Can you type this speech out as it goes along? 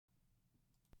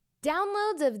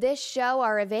Downloads of this show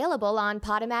are available on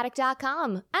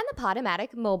Podomatic.com and the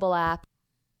Podomatic mobile app.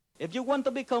 If you want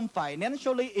to become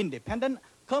financially independent,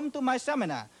 come to my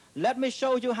seminar. Let me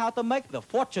show you how to make the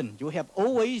fortune you have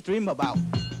always dreamed about.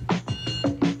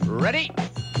 Ready?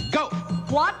 Go!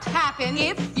 What happens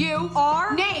if you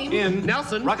are named In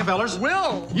Nelson Rockefeller's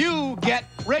will, you get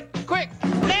rich quick.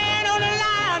 Stand on the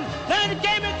line, play the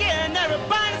game again.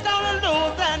 Everybody's gonna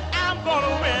lose, and I'm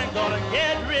gonna win. Gonna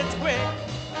get rich quick.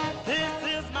 This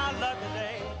is my lucky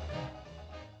day.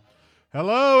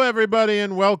 Hello, everybody,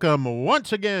 and welcome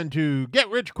once again to Get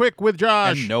Rich Quick with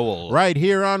Josh. And Noel. Right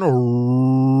here on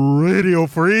Radio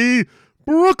Free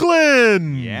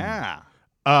Brooklyn. Yeah.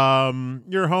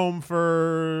 Your home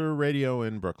for radio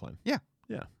in Brooklyn. Yeah.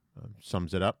 Yeah.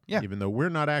 Sums it up. Yeah. Even though we're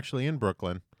not actually in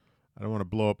Brooklyn. I don't want to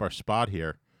blow up our spot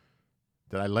here.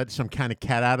 Did I let some kind of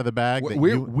cat out of the bag?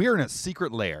 We're in a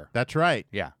secret lair. That's right.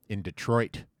 Yeah. In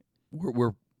Detroit.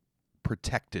 We're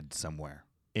protected somewhere.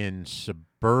 In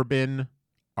suburban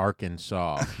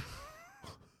Arkansas.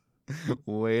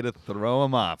 Way to throw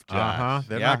them off, Josh.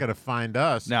 They're not going to find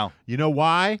us. No. You know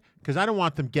why? Because I don't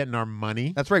want them getting our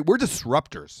money. That's right. We're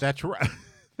disruptors. That's right.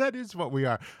 That is what we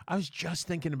are. I was just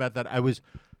thinking about that. I was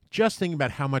just thinking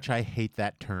about how much I hate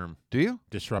that term. Do you?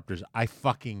 Disruptors. I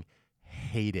fucking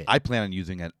hate it. I plan on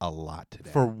using it a lot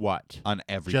today. For what? On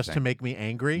everything. Just to make me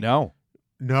angry? No.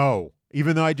 No.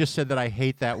 Even though I just said that I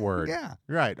hate that word. Yeah.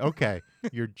 Right. Okay.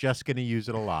 You're just going to use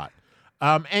it a lot.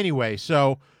 Anyway,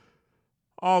 so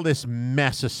all this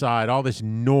mess aside, all this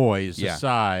noise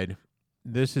aside,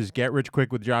 this is Get Rich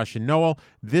Quick with Josh and Noel.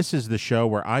 This is the show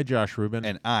where I, Josh Rubin,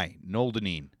 And I, Noel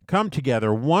Deneen. come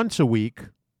together once a week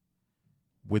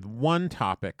with one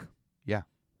topic. Yeah.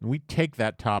 And we take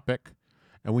that topic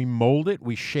and we mold it,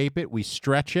 we shape it, we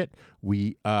stretch it,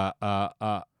 we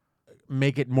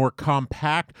make it more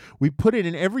compact. We put it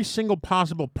in every single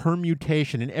possible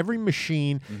permutation, in every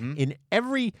machine, in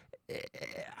every,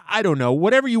 I don't know,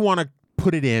 whatever you want to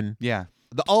put it in. Yeah.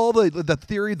 The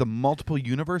theory of the multiple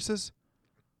universes.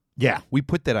 Yeah. We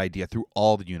put that idea through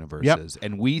all the universes,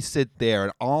 and we sit there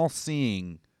and all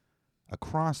seeing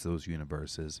across those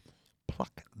universes,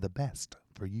 pluck the best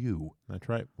for you. That's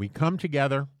right. We come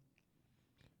together,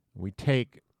 we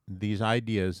take these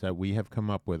ideas that we have come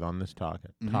up with on this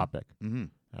topic,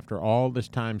 after all this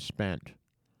time spent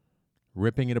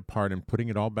ripping it apart and putting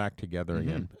it all back together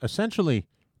again, essentially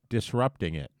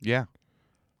disrupting it. Yeah.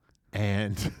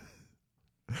 And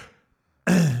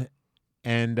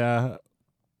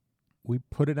we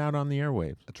put it out on the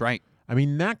airwaves. That's right. I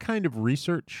mean, that kind of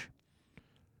research,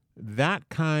 that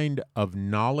kind of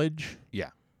knowledge,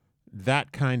 Yeah.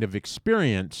 that kind of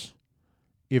experience,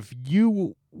 if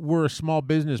you were a small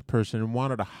business person and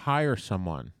wanted to hire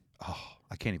someone, Oh,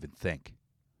 I can't even think.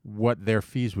 what their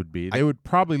fees would be, they would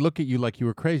probably look at you like you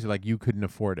were crazy, like you couldn't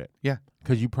afford it. Yeah.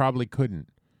 Because you probably couldn't.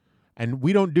 And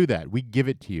we don't do that. We give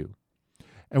it to you.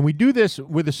 And we do this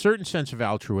with a certain sense of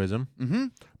altruism. Mm-hmm.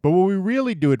 But what we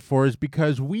really do it for is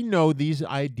because we know these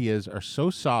ideas are so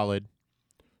solid,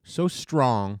 so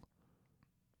strong,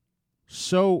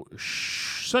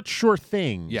 such sure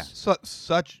things. Yeah.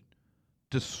 Such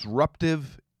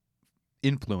disruptive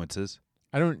influences.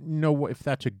 I don't know if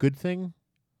that's a good thing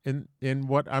in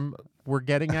what we're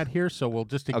getting at here, so we'll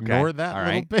just ignore that all a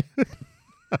little right. bit.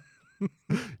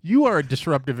 You are a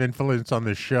disruptive influence on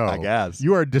this show. I guess.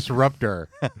 You are a disruptor.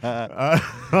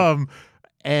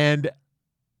 And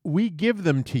we give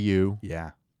them to you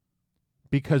Yeah.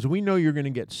 because we know you're going to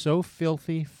get so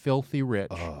filthy rich.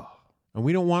 Oh, And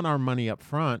we don't want our money up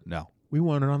front. no. We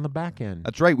want it on the back end.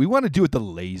 That's right. We want to do it the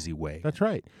lazy way. That's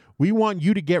right. We want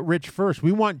you to get rich first.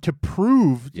 We want to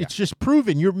prove, it's just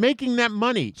proven, you're making that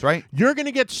money. That's right. You're going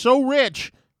to get so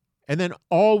rich, and then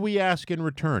all we ask in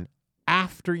return,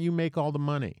 after you make all the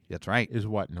money, That's right. is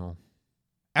what? No.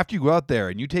 After you go out there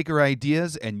and you take our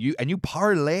ideas and you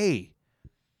parlay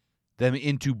them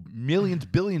into millions,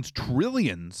 billions,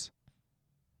 trillions,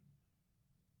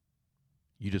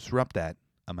 you disrupt that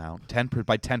amount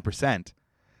by 10%.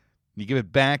 You give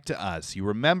it back to us. You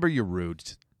remember your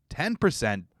roots.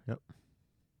 10% Yep.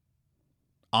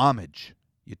 homage.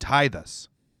 You tithe us.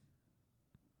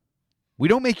 We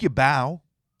don't make you bow.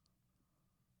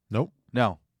 Nope.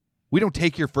 No. We don't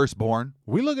take your firstborn.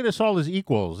 We look at us all as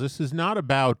equals. This is not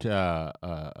about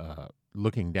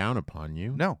looking down upon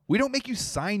you. No. We don't make you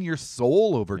sign your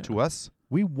soul over to us.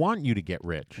 We want you to get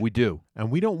rich. We do.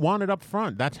 And we don't want it up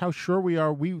front. That's how sure we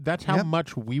are. That's how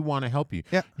much we want to help you.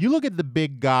 Yeah. You look at the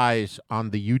big guys on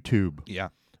the YouTube. Yeah.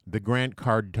 The Grant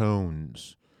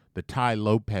Cardones, the Ty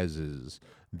Lopez's,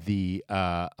 the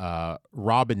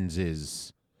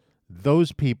Robbinses,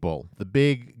 those people, the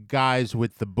big guys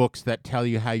with the books that tell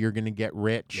you how you're going to get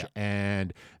rich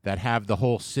and that have the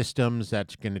whole systems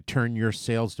that's going to turn your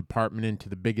sales department into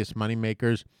the biggest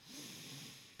moneymakers,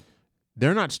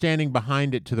 they're not standing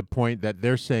behind it to the point that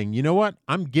they're saying, you know what,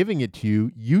 I'm giving it to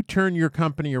you. You turn your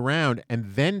company around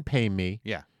and then pay me.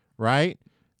 Yeah. Right?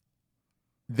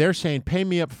 They're saying, pay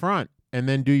me up front and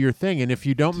then do your thing. And if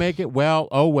you don't make it, well,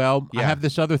 oh, well, I Yeah. have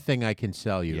this other thing I can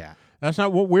sell you. Yeah. That's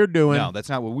not what we're doing. No, that's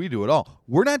not what we do at all.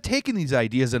 We're not taking these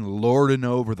ideas and lording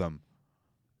over them,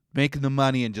 making the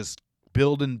money and just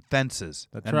building fences.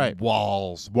 That's and right.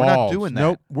 Walls. We're not doing that.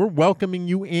 Nope. We're welcoming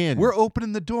you in. We're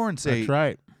opening the door and say, That's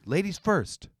right. ladies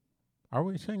first. Are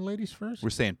we saying ladies first?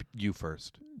 We're saying you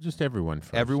first. Just everyone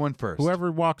first. Everyone first.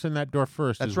 Whoever walks in that door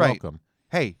first That's is right. welcome.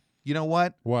 Hey, you know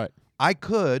what? What? I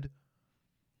could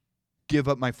give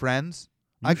up my friends.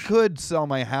 I could sell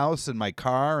my house and my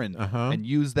car and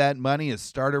use that money as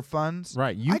starter funds.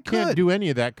 Right. You I can't could. do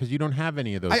any of that because you don't have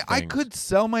any of those I things. could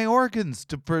sell my organs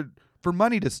for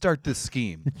money to start this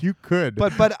scheme. You could.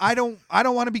 But I don't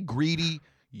want to be greedy.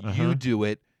 You do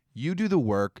it. You do the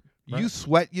work. Right. You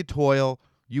sweat, you toil,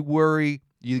 you worry,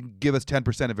 you give us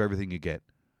 10% of everything you get.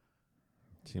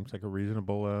 Seems like a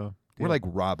reasonable deal. We're like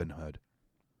Robin Hood.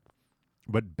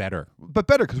 But better. But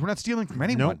better because we're not stealing from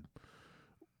anyone. Nope.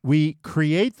 We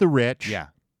create the rich Yeah.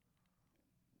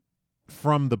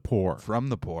 from the poor. From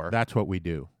the poor. That's what we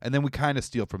do. And then we kind of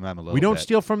steal from them a little bit. We don't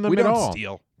steal from them we at don't all.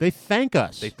 steal. They thank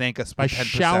us. They thank us by with 10%.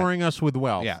 showering us with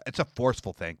wealth. Yeah, it's a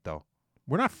forceful thank, though.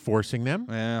 We're not forcing them.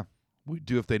 Yeah, we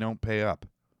do if they don't pay up.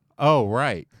 Oh,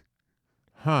 right.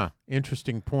 Huh.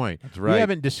 Interesting point. That's right. We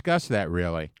haven't discussed that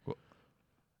really.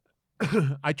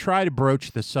 I try to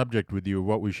broach the subject with you of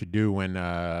what we should do when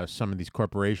some of these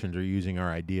corporations are using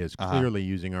our ideas, clearly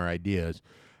using our ideas,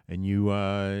 and you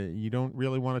don't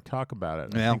really want to talk about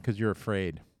it. I Well. think because you're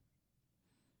afraid.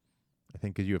 I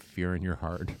think because you have fear in your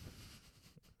heart.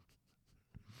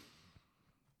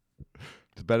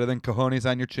 It's better than cojones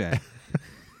on your chin.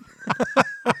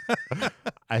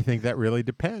 I think that really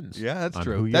depends. Yeah, that's on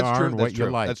true. Who you That's are true. and That's what you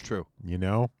true. like. That's true. You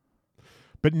know,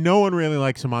 but no one really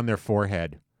likes them on their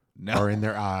forehead No. or in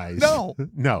their eyes. No.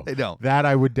 no, They don't. That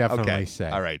I would definitely Okay. say.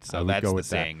 All right. I So would that's go the with that.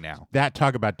 saying now. That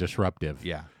talk about disruptive.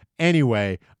 Yeah.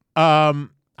 Anyway, I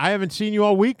haven't seen you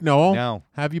all week, Noel. No.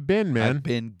 How have you been, man? I've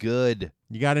been good.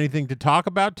 You got anything to talk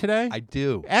about today? I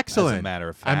do. Excellent. As a matter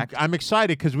of fact. I'm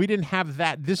excited because we didn't have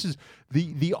that. This is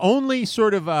the only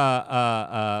sort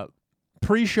of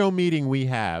pre-show meeting we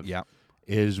have. Yeah.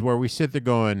 Is where we sit there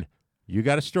going, you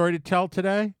got a story to tell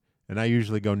today? And I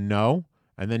usually go, no.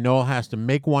 And then Noel has to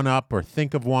make one up or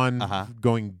think of one,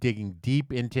 digging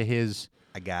deep into his.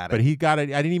 I got it. But he got it.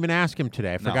 I didn't even ask him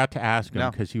today. I No. forgot to ask him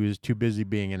No. because he was too busy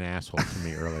being an asshole to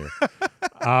me earlier.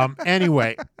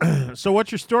 Anyway, so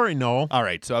what's your story, Noel? All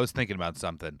right. So I was thinking about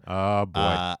something. Oh,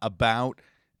 boy. About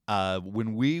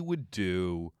when we would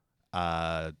do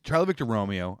Charlie Victor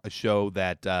Romeo, a show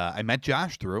that I met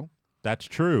Josh through. That's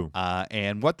true.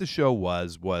 And what the show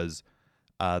was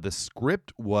the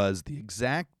script was the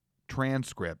exact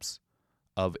transcripts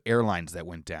of airlines that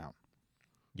went down.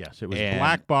 Yes, it was and-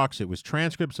 black box. It was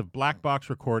transcripts of black box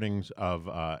recordings of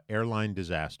airline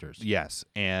disasters. Yes.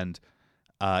 And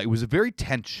it was a very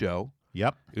tense show.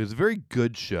 Yep. It was a very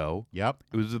good show. Yep.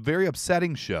 It was a very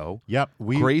upsetting show. Yep.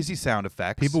 Crazy sound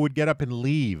effects. People would get up and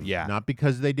leave. Yeah. Not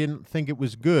because they didn't think it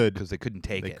was good. because they couldn't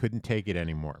take They it. couldn't take it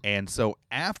anymore. And so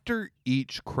after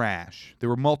each crash, there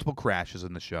were multiple crashes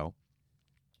in the show.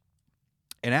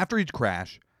 And after each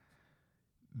crash,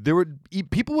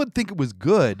 people would think it was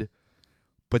good,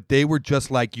 but they were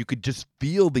just like, you could just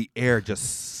feel the air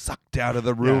just sucked out of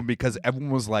the room Yeah. because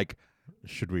everyone was like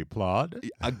Should we applaud?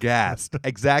 aghast.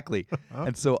 Exactly.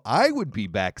 And so I would be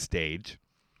backstage,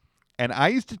 and I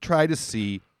used to try to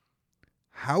see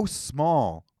how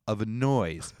small of a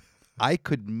noise I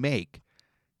could make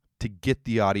to get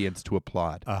the audience to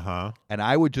applaud. Uh-huh. And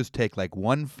I would just take like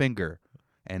one finger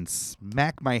and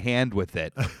smack my hand with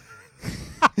it.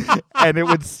 And it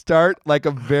would start like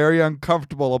a very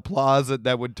uncomfortable applause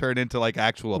that would turn into like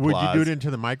actual applause. Would you do it into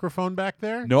the microphone back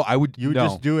there? No, I would. You would no.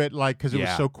 just do it like because it was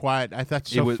Yeah. so quiet. That's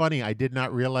It so was- funny. I did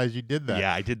not realize you did that.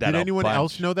 Yeah, I did that. Did a anyone bunch.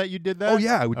 else know that you did that? Oh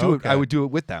yeah, I would do it. I Okay. would do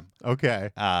it with them. Okay.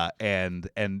 And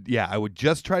yeah, I would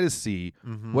just try to see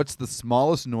what's the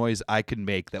smallest noise I can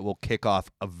make that will kick off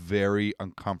a very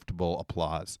uncomfortable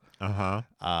applause. Uh-huh.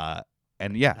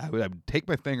 And yeah, I would take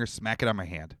my finger, smack it on my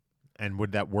hand. And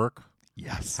would that work?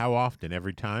 Yes, How often?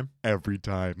 Every time? every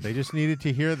time. They just needed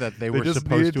to hear that they They were just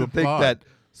supposed needed to to think applaud. that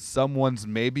someone's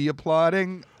maybe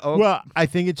applauding. Oh, Well, I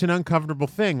think it's an uncomfortable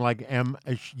thing. Like,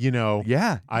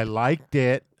 yeah. I liked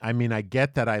it. I mean, I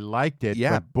get that I liked it.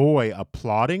 Yeah. But boy,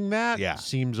 applauding that Yeah.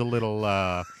 seems a little.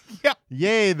 Yeah.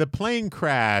 Yay! The plane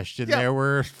crashed, and Yeah. there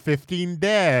were 15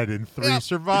 dead and 3 Yeah.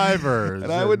 survivors.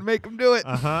 And I would make them do it.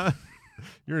 Uh-huh.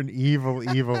 You're an evil,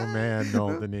 evil man,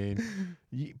 Noel Deneen.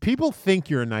 People think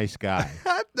you're a nice guy.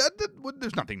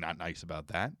 There's nothing not nice about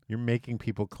that. You're making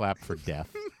people clap for death.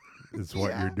 Is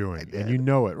what Yeah, you're doing, I and did. you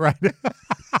know it, right?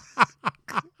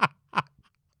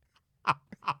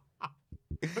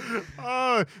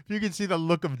 Oh, if you can see the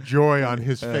look of joy on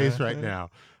his face right now.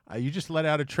 You just let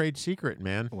out a trade secret,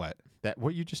 man. What?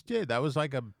 What you just did. That was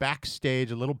like a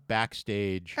little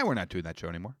backstage. Hey, we're not doing that show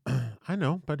anymore. I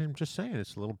know, but I'm just saying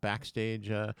it's a little backstage.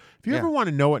 If you Yeah. ever want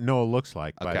to know what Noel looks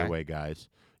like, by Okay. the way, guys,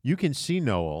 you can see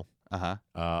Noel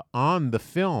Uh-huh. on the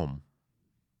film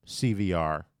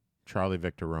CVR, Charlie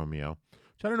Victor Romeo.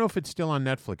 So I don't know if it's still on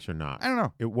Netflix or not. I don't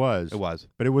know. It was. It was.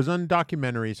 But it was on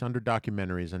documentaries, under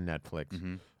documentaries on Netflix.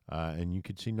 Mhm. And you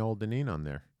could see Noel Deneen on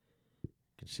there. You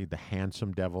can see the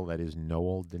handsome devil that is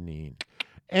Noel Deneen.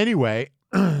 Anyway,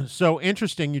 so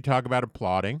interesting you talk about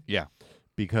applauding. Yeah.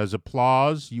 Because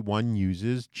applause one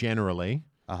uses generally,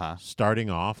 Uh-huh. starting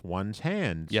off one's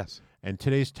hands. Yes. And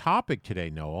today's topic today,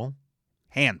 Noel,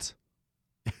 Hands.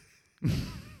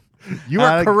 you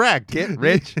How are to correct. Get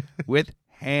rich with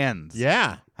hands.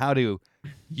 Yeah. How to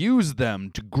use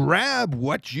them to grab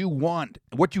what you want,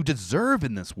 what you deserve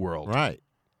in this world. Right.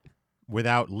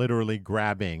 Without literally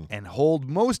grabbing. And hold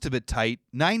most of it tight,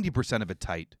 90% of it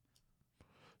tight.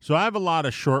 So I have a lot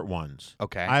of short ones.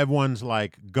 Okay. I have ones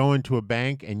like go into a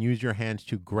bank and use your hands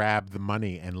to grab the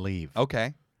money and leave.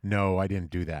 Okay. No, I didn't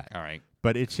do that. All right.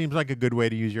 But it seems like a good way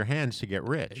to use your hands to get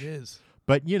rich. is.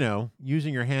 But,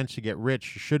 using your hands to get rich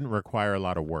shouldn't require a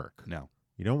lot of work. No.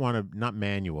 You don't want to, not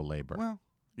manual labor. Well,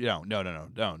 no,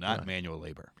 not Right. manual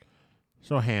labor.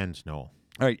 So hands, Noel.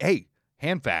 All right. Hey,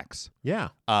 hand facts. Yeah.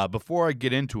 Before I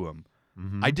get into them,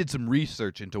 Mhm. I did some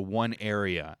research into one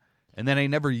area, and then I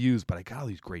never used, but I got all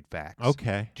these great facts.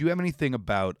 Okay. Do you have anything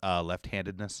about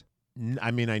left-handedness?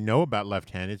 I mean, I know about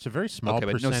left-handed. It's a very small Okay,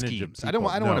 but no percentage schemes. of I don't.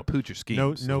 people. I don't want to pooch your schemes.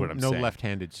 No, is what I'm no saying.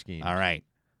 left-handed scheme. All right.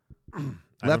 I don't-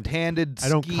 Left-handed I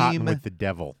don't scheme cotton with the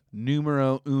devil.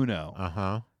 numero uno.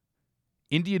 Uh-huh.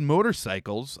 Indian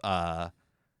motorcycles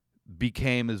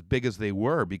became as big as they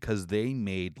were because they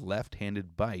made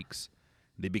left-handed bikes.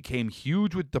 They became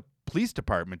huge with the police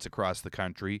departments across the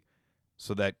country,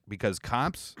 so that because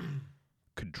cops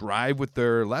could drive with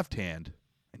their left hand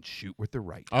and shoot with their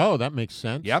right. Oh, that makes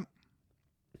sense. Yep.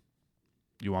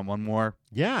 You want one more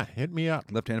Yeah, hit me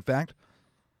up. left-handed fact?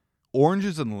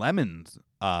 Oranges and lemons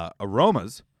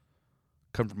aromas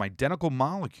come from identical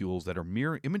molecules that are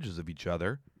mirror images of each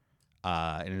other,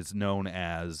 and it's known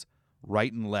as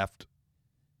right and left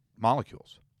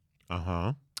molecules.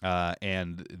 Uh-huh.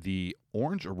 And the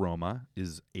orange aroma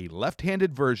is a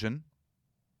left-handed version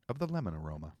of the lemon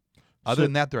aroma. Other So-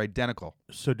 than that, they're identical.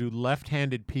 So do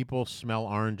left-handed people smell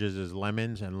oranges as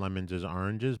lemons and lemons as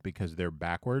oranges because they're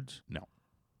backwards? No.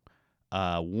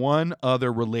 One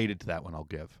other related to that one I'll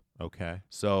give. Okay.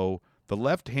 So the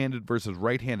left-handed versus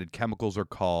right-handed chemicals are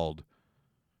called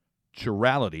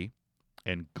chirality,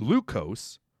 and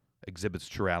glucose exhibits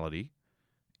chirality,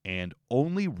 and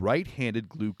only right-handed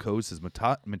glucose is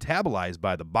metabolized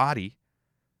by the body.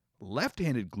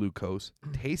 Left-handed glucose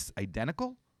tastes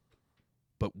identical,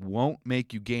 but won't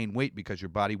make you gain weight because your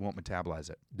body won't metabolize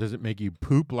it. Does it make you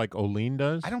poop like Olean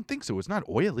does? I don't think so. It's not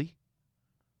oily.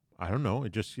 I don't know.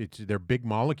 They're big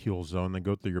molecules though, and they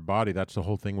go through your body. That's the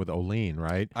whole thing with Olean,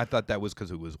 right? I thought that was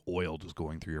because it was oil just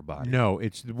going through your body. No,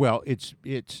 it's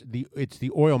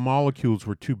the oil molecules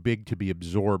were too big to be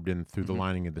absorbed in through the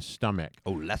lining of the stomach,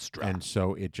 Olestra. and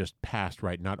so it just passed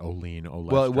right. Not Olean,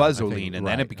 Olestra. well, it was I think- Olean, and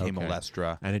then it right, became okay.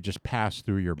 Olestra. And it just passed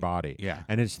through your body. Yeah.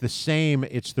 And it's the same.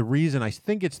 It's the reason. I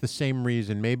think it's the same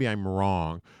reason. Maybe I'm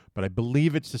wrong, but I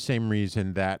believe it's the same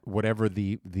reason that whatever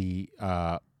the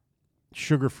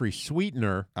sugar-free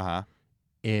sweetener Uh-huh.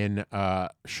 in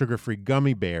sugar-free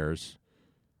gummy bears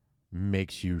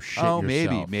makes you shit Oh,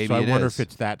 yourself. maybe So I it wonder is. if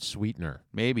it's that sweetener.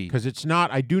 Maybe. Because it's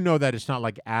not. I do know that it's not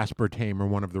like aspartame or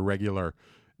one of the regular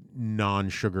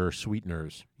non-sugar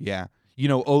sweeteners. Yeah. You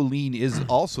know, Olean is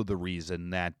also the reason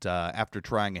that after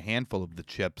trying a handful of the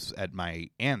chips at my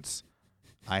aunt's,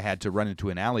 I had to run into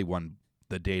an alley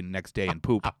next day and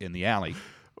poop in the alley.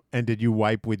 And did you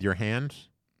wipe with your hands?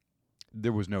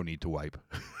 There was no need to wipe.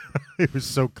 It was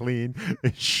so clean.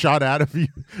 It shot out of you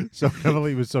so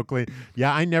heavily. It was so clean.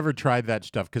 Yeah, I never tried that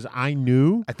stuff because I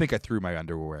knew. I think I threw my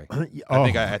underwear away. Oh,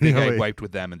 I think I really? wiped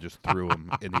with them and just threw them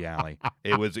in the alley.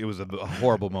 It was a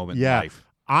horrible moment in Yeah. life.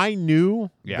 I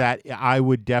knew Yeah. that I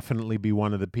would definitely be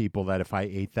one of the people that if I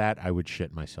ate that, I would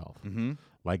shit myself. Mm-hmm.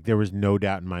 Like there was no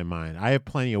doubt in my mind. I have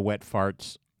plenty of wet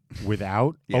farts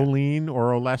without Yeah. Olean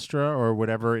or Olestra or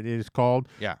whatever it is called.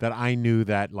 Yeah. That I knew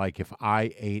that like if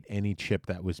I ate any chip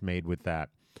that was made with that,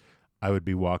 I would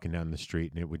be walking down the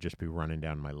street and it would just be running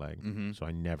down my leg. Mm-hmm. So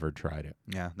I never tried it.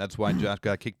 Yeah, that's why Josh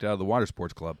got kicked out of the water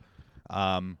sports club.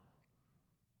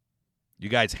 You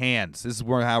guys, hands. This is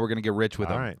how we're gonna get rich with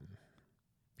All them. right.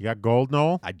 You got gold,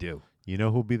 Noel? I do. You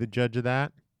know who'll be the judge of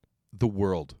that? The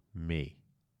world. Me.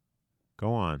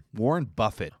 Go on. Warren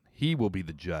Buffett. He will be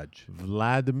the judge.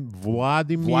 Vladimir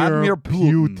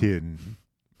Putin.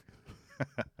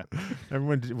 Putin.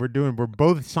 We're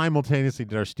both simultaneously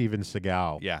did our Steven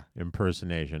Seagal Yeah.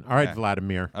 impersonation. All right, Okay.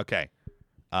 Vladimir. Okay.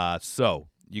 So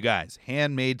you guys,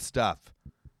 handmade stuff,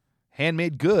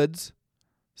 handmade goods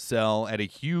sell at a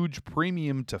huge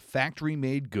premium to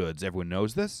factory-made goods. Everyone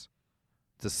knows this.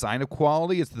 It's a sign of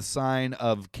quality. It's the sign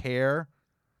of care.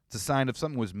 It's a sign of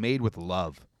something was made with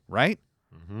love, right?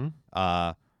 Mm-hmm.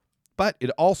 But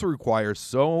it also requires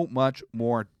so much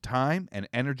more time and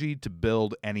energy to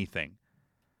build anything.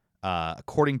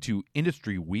 According to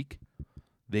Industry Week,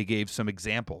 they gave some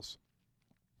examples.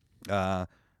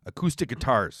 Acoustic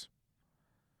guitars,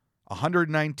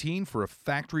 $119 for a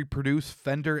factory-produced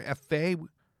Fender FA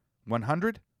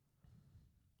 100,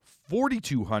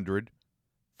 $4,200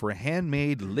 for a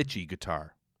handmade Litchi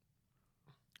guitar.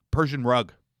 Persian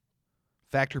rug,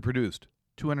 factory-produced,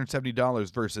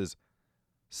 $270 versus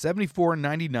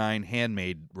 $74.99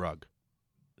 handmade rug.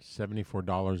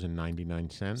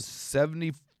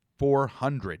 $74.99.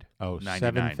 $7,400. Oh,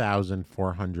 $99.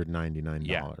 $7,499.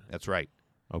 Yeah, that's right.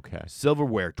 Okay.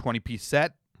 Silverware, 20-piece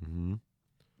set, Mm-hmm.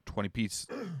 20-piece,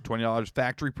 $20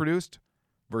 factory produced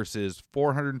versus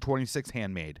 $426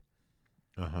 handmade.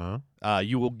 Uh-huh.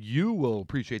 You will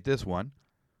appreciate this one.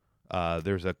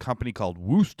 There's a company called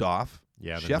Wusthof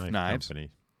Yeah, the Chef knife Knives. company.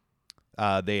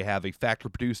 They have a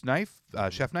factory-produced knife,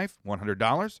 chef knife,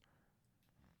 $100.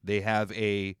 They have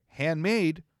a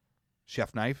handmade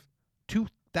chef knife,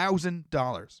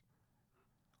 $2,000.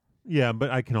 Yeah, but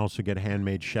I can also get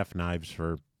handmade chef knives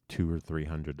for $200 or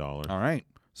 $300. All right.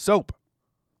 Soap,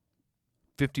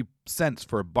 50 cents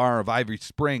for a bar of Ivory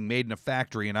Spring made in a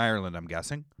factory in Ireland, I'm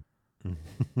guessing,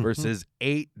 versus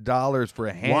 $8 for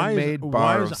a handmade bar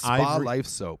why of is Spa Ivory- Life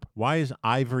soap. Why is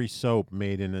Ivory soap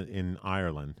made in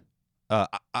Ireland?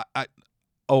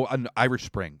 An Irish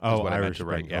Spring is Oh, what I meant Irish to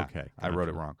write. Spring. Yeah, Okay, I wrote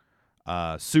it gotcha.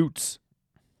 wrong. Suits,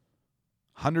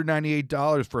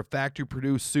 $198 for a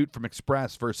factory-produced suit from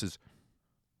Express versus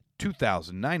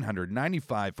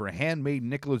 $2,995 for a handmade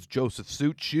Nicholas Joseph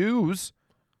suit. Shoes.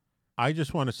 I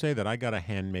just want to say that I got a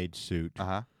handmade suit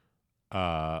Uh-huh.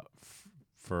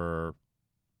 for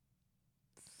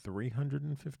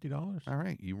 $350. All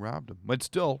right, you robbed him. But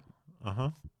still,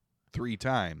 Uh-huh. 3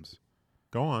 times.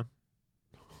 Go on.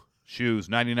 Shoes,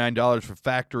 $99 for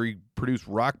factory-produced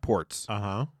Rockports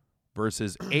Uh-huh.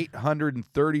 versus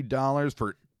 $830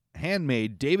 for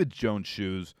handmade David Jones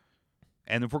shoes.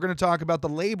 And if we're going to talk about the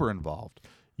labor involved.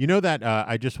 You know that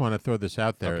I just want to throw this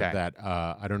out there Okay. that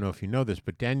I don't know if you know this,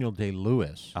 but Daniel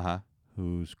Day-Lewis, Uh-huh.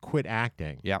 who's quit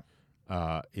acting, Yeah.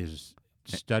 is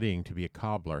studying to be a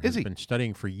cobbler. Is Has he? been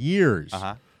studying for years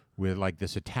Uh-huh. with like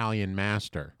this Italian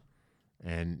master,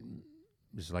 and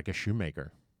is like a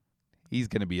shoemaker. He's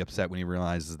going to be upset when he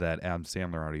realizes that Adam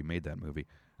Sandler already made that movie.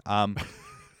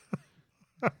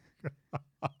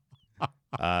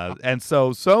 And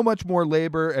so much more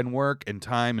labor and work and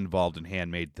time involved in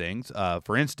handmade things.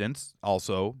 For instance,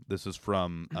 also, this is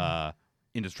from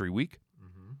Industry Week.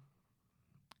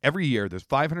 Every year, there's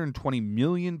 520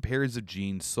 million pairs of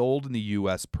jeans sold in the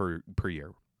U.S. per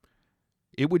year.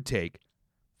 It would take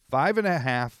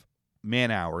 5.5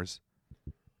 man-hours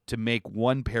to make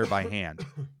one pair by hand.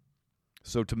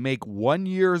 So to make 1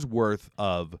 year's worth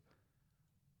of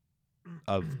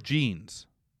jeans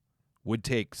would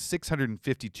take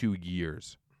 652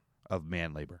 years of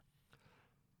man labor.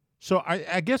 So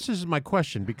I guess this is my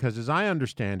question, because as I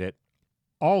understand it,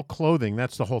 all clothing,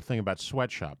 that's the whole thing about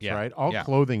sweatshops, Yeah, right? All yeah.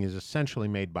 clothing is essentially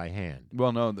made by hand.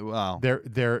 Well, no, well,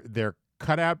 They're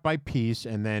cut out by piece,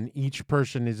 and then each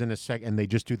person is in a sec, and they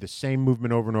just do the same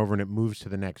movement over and over, and it moves to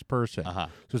the next person. Uh-huh.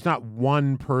 So it's not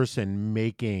one person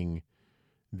making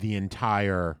the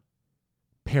entire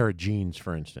pair of jeans,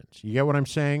 for instance. You get what I'm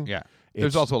saying? yeah.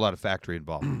 There's It's- also a lot of factory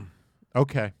involved.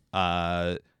 Okay.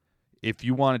 If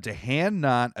you wanted to hand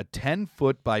knot a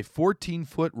 10-foot by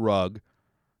 14-foot rug,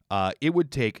 it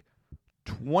would take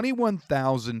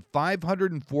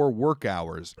 21,504 work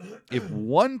hours if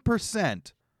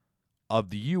 1% of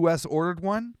the U.S. ordered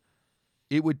one,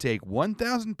 it would take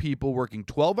 1,000 people working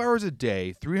 12 hours a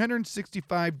day,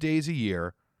 365 days a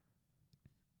year,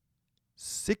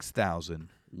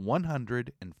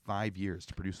 6,105 years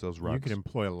to produce those rugs. You could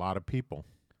employ a lot of people.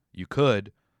 You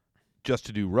could, just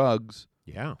to do rugs.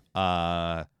 Yeah.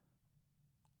 But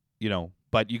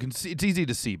you can see, it's easy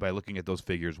to see by looking at those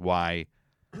figures why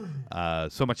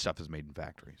so much stuff is made in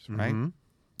factories, right? Mhm.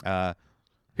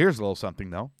 Here's a little something,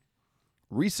 though.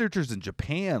 Researchers in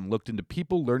Japan looked into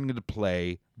people learning to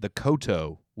play the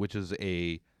koto, which is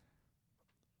a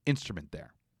instrument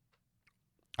there.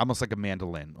 Almost like a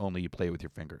mandolin, only you play it with your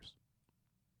fingers,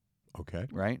 Okay.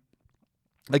 right?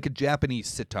 Like a Japanese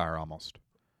sitar almost.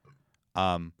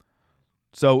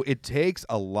 So it takes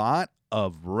a lot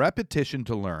of repetition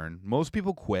to learn. Most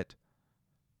people quit.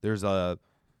 There's a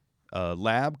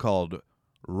lab called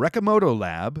Rekamoto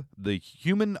Lab, the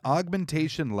Human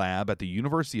Augmentation Lab at the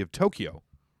University of Tokyo.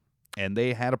 And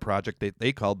they had a project that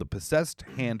they called the Possessed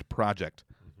Hand Project.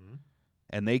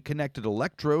 And they connected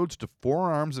electrodes to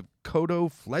forearms of koto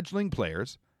fledgling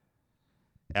players.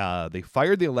 They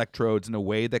fired the electrodes in a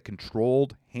way that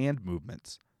controlled hand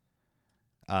movements.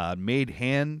 Made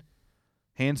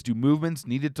hands do movements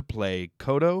needed to play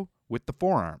koto with the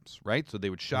forearms, right? So they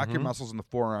would shock your muscles in the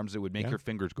forearms. It would make your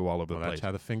fingers go all over the place. That's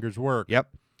how the fingers work.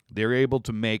 Yep. They're able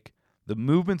to make the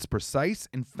movements precise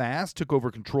and fast, took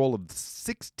over control of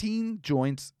 16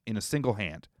 joints in a single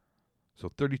hand. So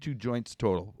 32 joints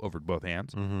total over both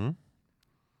hands. Mm-hmm.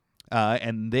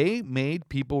 And they made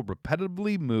people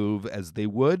repetitively move as they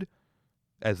would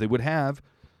have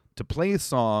to play a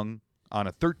song on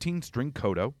a 13-string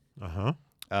koto. Uh-huh.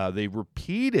 They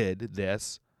repeated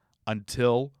this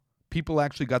until people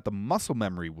actually got the muscle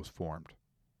memory was formed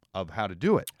of how to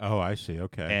do it. Oh, I see.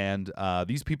 Okay. And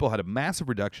these people had a massive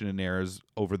reduction in errors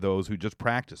over those who just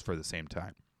practiced for the same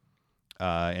time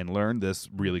and learned this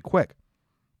really quick.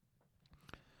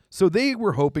 So they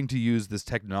were hoping to use this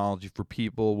technology for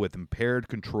people with impaired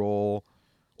control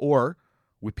or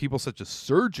with people such as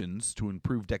surgeons to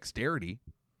improve dexterity.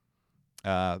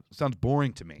 Sounds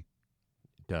boring to me.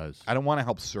 It does. I don't want to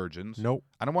help surgeons. Nope.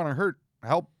 I don't want to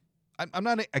help. I'm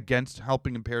not against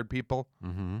helping impaired people,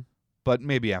 Mm-hmm. but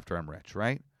maybe after I'm rich,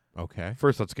 right? Okay.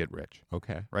 First, let's get rich,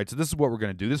 Okay. right? So this is what we're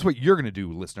going to do. This is what you're going to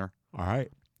do, listener. All right.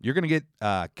 You're going to get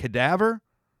cadaver,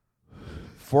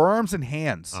 forearms, and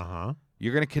hands. Uh-huh.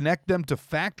 You're going to connect them to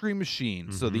factory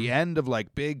machines. So the end of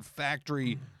like big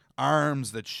factory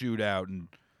arms that shoot out. And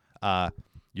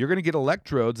you're going to get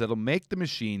electrodes that'll make the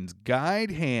machines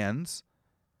guide hands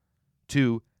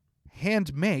to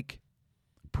hand make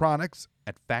products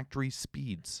at factory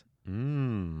speeds.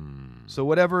 So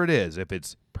whatever it is, if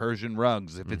it's Persian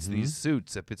rugs, if it's these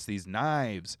suits, if it's these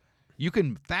knives, you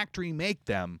can factory make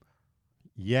them.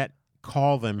 Yet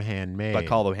call them handmade. But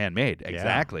call them handmade. Yeah.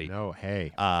 Exactly. No,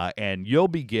 hey. And you'll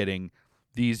be getting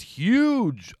these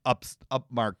huge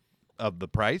upmark of the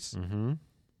price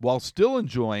while still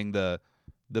enjoying the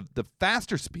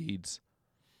faster speeds,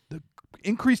 the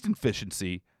increased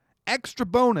efficiency, extra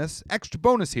bonus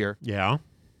here. Yeah.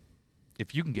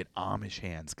 If you can get Amish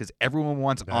hands, because everyone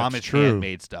wants That's Amish true.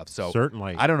 handmade stuff. So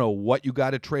Certainly. I don't know what you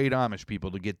got to trade Amish people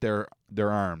to get their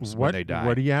arms when they die.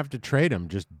 What do you have to trade them?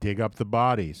 Just dig up the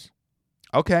bodies.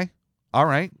 Okay. All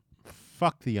right.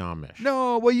 Fuck the Amish.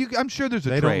 No, well, I'm sure there's a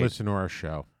They trade. don't listen to our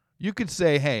show. You could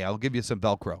say, hey, I'll give you some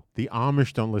Velcro. The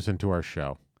Amish don't listen to our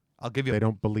show. I'll give you They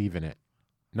don't believe in it.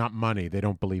 Not money. They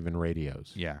don't believe in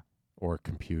radios Yeah. or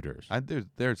computers.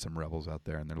 There's some rebels out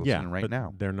there, and they're yeah, listening right but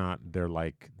now. they're not. They're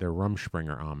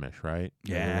Rumspringer Amish, right?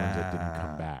 They're the ones that didn't Yeah.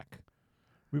 come back.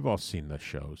 We've all seen the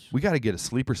shows. We got to get a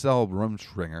sleeper cell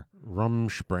Rumspringer.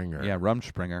 Rumspringer. Yeah,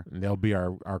 Rumspringer. And they'll be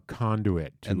our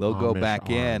conduit to And they'll go Amish back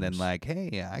in and arms. like,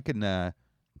 hey, I can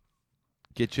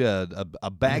get you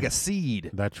a bag of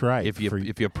seed That's right. if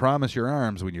you promise your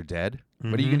arms when you're dead.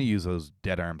 What are you going to use those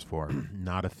dead arms for?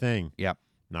 Not a thing. Yep.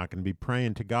 Not going to be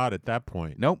praying to God at that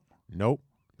point. Nope. Nope.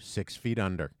 6 feet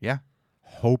under. Yeah.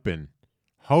 Hoping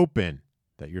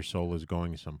that your soul is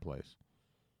going someplace.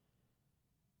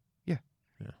 Yeah.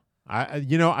 Yeah.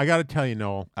 I got to tell you,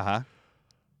 Noel, Uh-huh.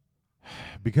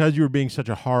 because you were being such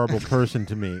a horrible person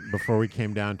to me before we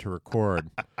came down to record,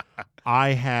 I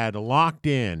had locked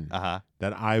in Uh-huh.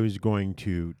 that I was going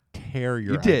to tear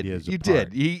your You did. ideas You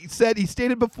apart. did. He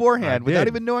stated beforehand, I without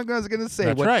did. even knowing what I was going to say,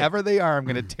 That's right. whatever they are, I'm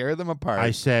going to tear them apart.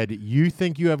 I said, you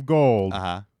think you have gold,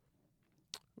 Uh-huh.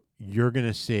 you're going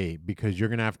to see, because you're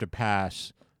going to have to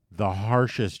pass the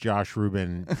harshest Josh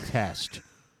Rubin test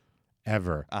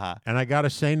ever. Uh-huh. And I got to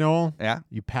say, Noel, Yeah.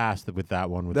 you passed with that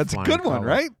one. With That's a flying good one, color.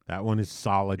 right? That one is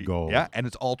solid gold. Yeah, and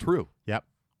it's all true. Yep.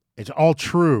 It's all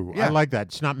true. Yeah. I like that.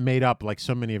 It's not made up like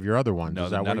so many of your other ones. No,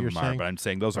 Is that none what of you're them saying? are, but I'm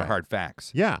saying those are Right. hard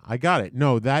facts. Yeah, I got it.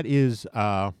 No, that is.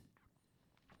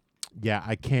 Yeah,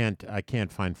 I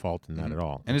can't find fault in that at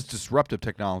all. And it's disruptive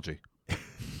technology.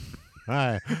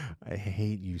 I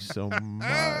hate you so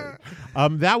much.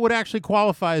 That would actually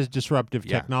qualify as disruptive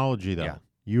Yeah. technology, though. Yeah.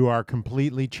 You are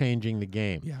completely changing the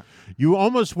game. Yeah. You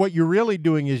almost, what you're really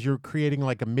doing is you're creating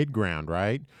like a mid-ground,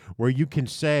 right? Where you can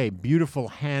say beautiful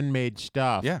handmade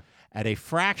stuff Yeah. at a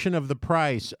fraction of the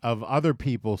price of other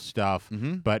people's stuff,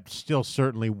 Mm-hmm. but still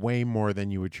certainly way more than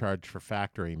you would charge for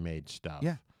factory-made stuff.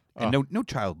 Yeah. And no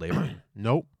child labor.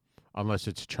 Nope. Unless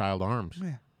it's child arms,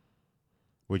 Yeah.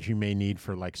 which you may need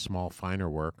for like small, finer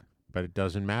work, but it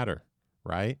doesn't matter,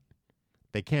 right?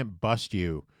 They can't bust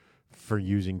you for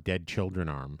using dead children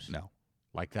arms. No.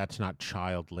 Like that's not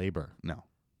child labor. No.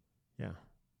 Yeah.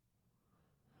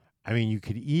 I mean, you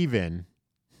could even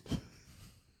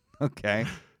Okay.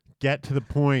 get to the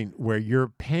point where you're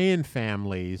paying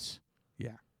families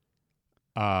Yeah.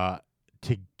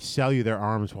 to sell you their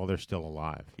arms while they're still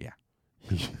alive. Yeah.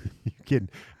 You can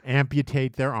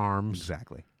amputate their arms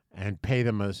Exactly. and pay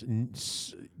them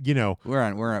you know. We're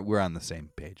on the same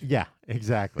page. Yeah,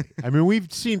 exactly. I mean,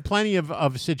 we've seen plenty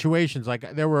of situations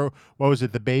like there were, what was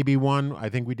it, the baby one? I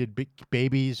think we did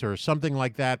babies or something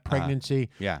like that, pregnancy.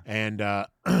 Yeah. And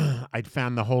I'd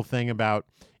found the whole thing about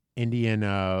Indian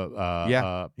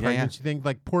pregnancy thing.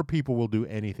 Like poor people will do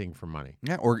anything for money.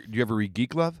 Yeah. Or do you ever read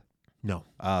Geek Love? No.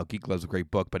 Geek Love's a great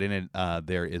book, but in it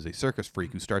there is a circus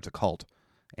freak who starts a cult,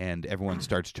 and everyone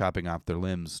starts chopping off their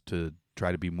limbs to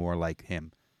try to be more like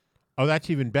him. Oh, that's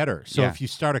even better. So Yeah. if you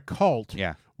start a cult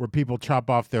Yeah. where people chop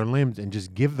off their limbs and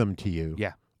just give them to you,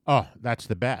 Yeah. oh, that's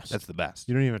the best. That's the best.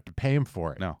 You don't even have to pay them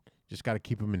for it. No. Just got to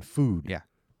keep them in food. Yeah.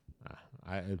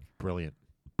 It's brilliant.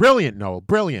 Brilliant, Noel.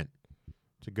 Brilliant.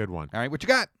 It's a good one. All right. What you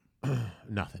got?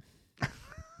 Nothing. I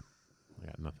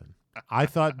got nothing. I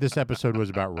thought this episode was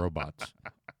about robots.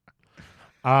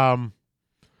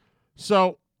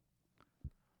 So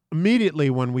immediately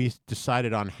when we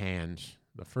decided on hands,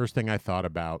 the first thing I thought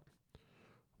about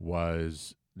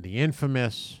was the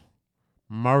infamous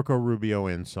Marco Rubio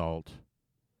insult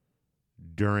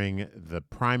during the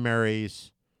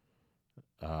primaries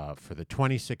for the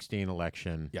 2016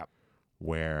 election. Yep.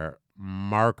 Where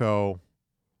Marco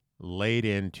laid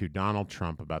into Donald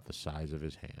Trump about the size of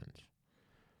his hands.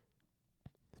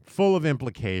 Full of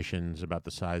implications about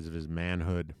the size of his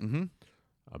manhood, Mm-hmm.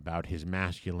 about his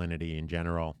masculinity in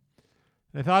general.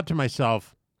 And I thought to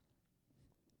myself,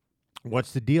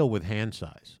 what's the deal with hand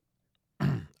size?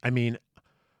 I mean,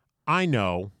 I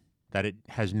know that it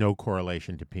has no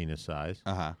correlation to penis size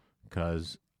Uh-huh.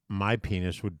 because my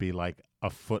penis would be like a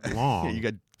foot long. Yeah, you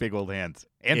got big old hands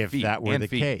and if feet. that were and the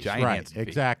feet. case. Giant Right, hands and feet.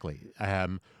 exactly.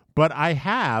 But I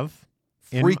have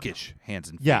Freakish hands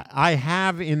and feet. Yeah, I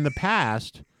have in the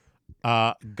past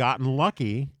gotten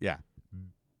lucky Yeah.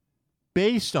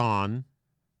 based on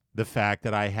the fact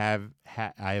that I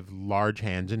have large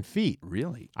hands and feet.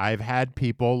 Really? I've had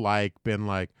people been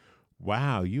like,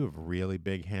 "Wow, you have really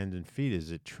big hands and feet.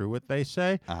 Is it true what they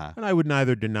say?" Uh-huh. And I would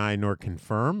neither deny nor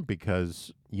confirm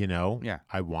because Yeah.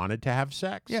 I wanted to have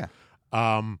sex. Yeah.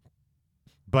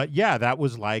 But yeah, that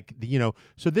was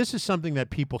so this is something that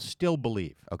people still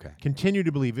believe. Okay. Continue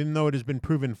to believe, even though it has been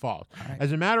proven false. right.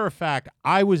 As a matter of fact,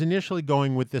 I was initially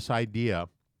going with this idea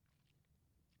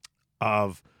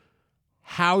of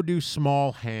how do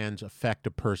small hands affect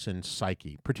a person's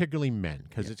psyche, particularly men,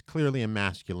 because it's clearly a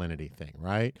masculinity thing,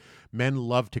 right? Men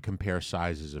love to compare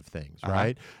sizes of things,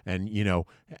 right? And,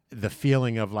 the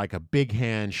feeling of like a big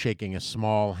hand shaking a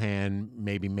small hand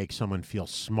maybe makes someone feel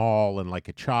small and like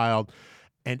a child.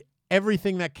 And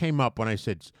everything that came up when I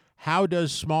said, how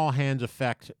does small hands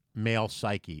affect male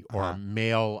psyche or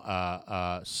male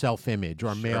self-image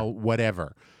or male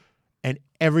whatever? And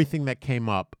everything that came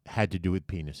up had to do with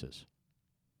penises.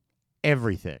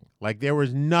 Everything. Like there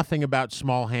was nothing about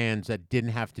small hands that didn't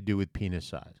have to do with penis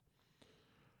size.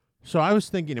 So I was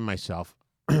thinking to myself,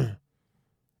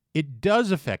 it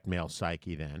does affect male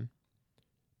psyche then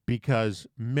because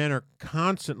men are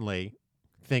constantly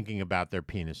thinking about their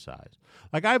penis size.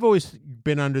 Like I've always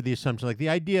been under the assumption, like the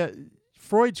idea,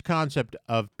 Freud's concept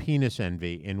of penis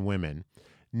envy in women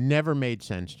never made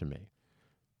sense to me.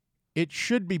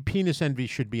 Penis envy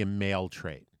should be a male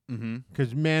trait Mm-hmm.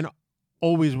 because men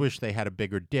always wish they had a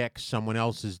bigger dick, someone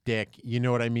else's dick, you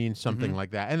know what I mean? Something like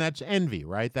that. And that's envy,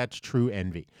 right? That's true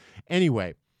envy.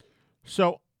 Anyway,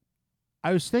 so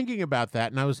I was thinking about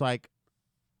that and I was like,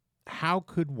 how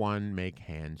could one make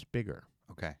hands bigger?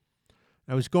 Okay.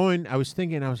 I was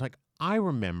thinking, I was like, I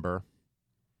remember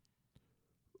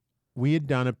we had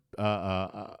done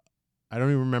I don't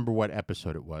even remember what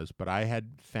episode it was, but I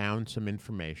had found some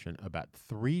information about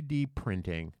 3D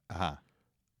printing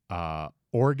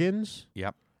organs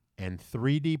Yep. and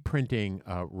 3D printing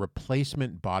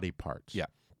replacement body parts. Yeah.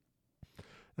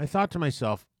 And I thought to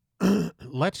myself,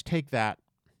 let's take that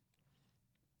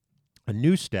a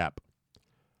new step.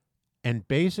 And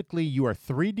basically, you are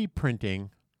 3D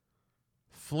printing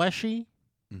fleshy,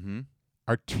 Mm-hmm.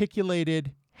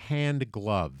 articulated hand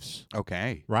gloves,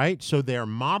 Okay. right? So they're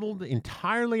modeled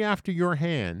entirely after your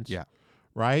hands. Yeah.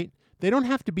 Right? They don't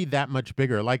have to be that much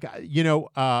bigger. Like,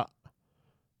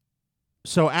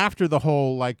 so after the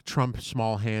whole like Trump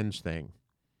small hands thing,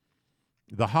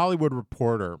 the Hollywood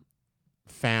Reporter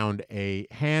found a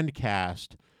hand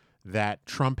cast that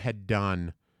Trump had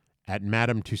done at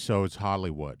Madame Tussauds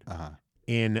Hollywood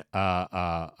in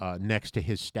next to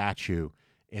his statue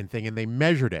and thing, and they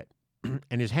measured it,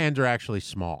 and his hands are actually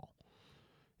small.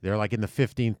 They're like in the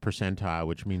 15th percentile,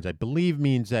 which means that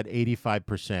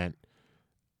 85%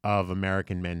 of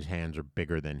American men's hands are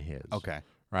bigger than his. Okay.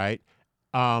 Right?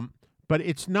 But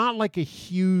it's not like a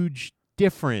huge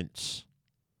difference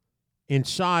in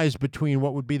size between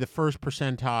what would be the first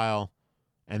percentile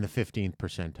and the 15th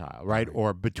percentile, right?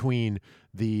 Or between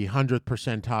the 100th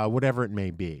percentile, whatever it may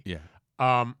be. Yeah.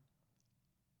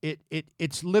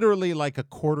 It's literally like a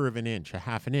quarter of an inch, a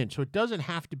half an inch. So it doesn't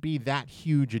have to be that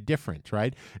huge a difference,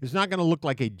 right? It's not going to look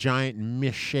like a giant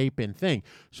misshapen thing.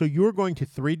 So you're going to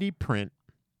 3D print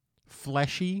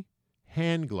fleshy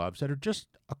hand gloves that are just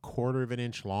a quarter of an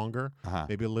inch longer,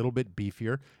 maybe a little bit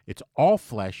beefier. It's all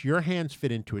flesh. Your hands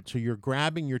fit into it. So you're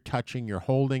grabbing, you're touching, you're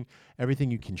holding everything.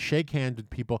 You can shake hands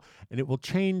with people, and it will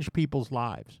change people's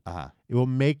lives. It will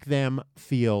make them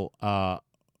feel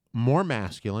more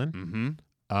masculine. Mm-hmm.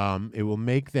 It will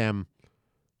make them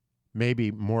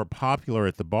maybe more popular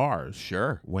at the bars.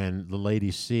 Sure. When the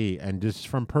ladies see, and just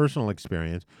from personal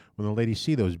experience, when the ladies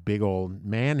see those big old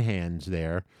man hands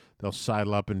there, they'll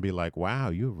sidle up and be like, wow,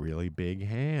 you have really big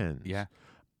hands. Yeah.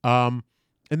 And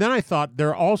then I thought there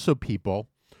are also people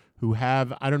who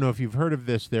have, I don't know if you've heard of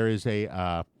this, there is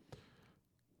a,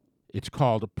 it's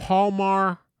called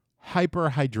palmar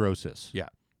hyperhidrosis. Yeah.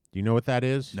 Do you know what that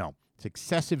is? No. It's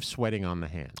excessive sweating on the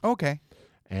hands. Okay.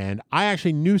 And I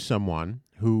actually knew someone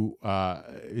who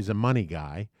is a money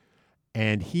guy,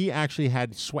 and he actually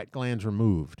had sweat glands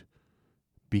removed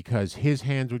because his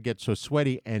hands would get so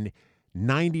sweaty, and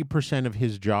 90% of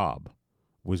his job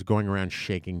was going around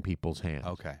shaking people's hands.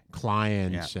 Okay.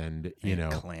 Clients and,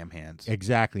 clam hands.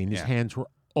 Exactly. And his Yeah. hands were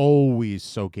always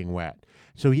soaking wet.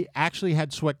 So he actually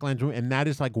had sweat glands, and that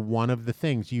is like one of the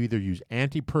things. You either use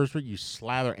antiperspirant, you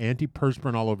slather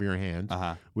antiperspirant all over your hands,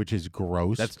 which is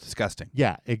gross. That's disgusting.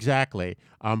 Yeah, exactly.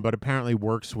 But apparently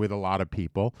works with a lot of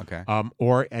people. Okay.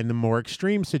 Or in the more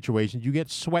extreme situations, you get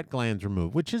sweat glands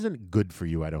removed, which isn't good for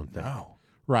you, I don't think. No.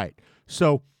 Right.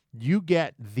 So you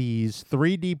get these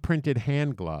 3D printed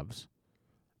hand gloves,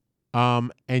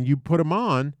 and you put them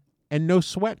on, and no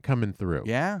sweat coming through.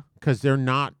 Yeah. Because they're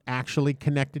not actually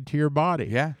connected to your body.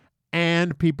 Yeah.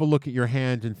 And people look at your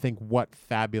hands and think, what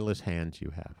fabulous hands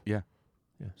you have. Yeah.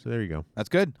 Yeah. So there you go. That's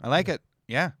good. I like it.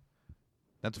 Yeah.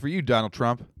 That's for you, Donald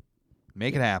Trump.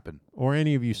 Make it happen. Or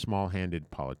any of you small-handed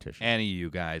politicians. Any of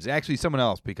you guys. Actually, someone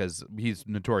else, because he's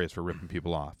notorious for ripping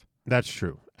people off. That's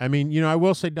true. I mean, I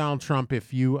will say, Donald Trump,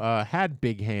 if you had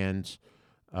big hands,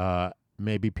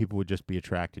 maybe people would just be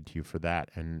attracted to you for that,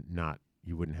 and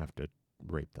you wouldn't have to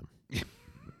rape them.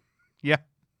 Yeah.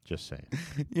 Just saying.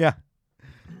 Yeah.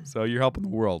 So you're helping the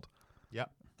world.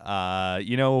 Yep.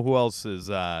 You know who else is?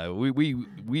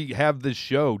 We have this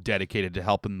show dedicated to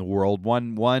helping the world,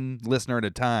 one listener at a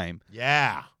time.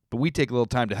 Yeah. But we take a little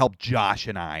time to help Josh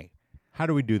and I. How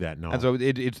do we do that, Noel? And so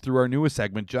it's through our newest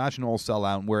segment, Josh and Noel Sell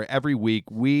Out, where every week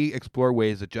we explore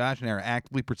ways that Josh and I are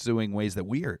actively pursuing ways that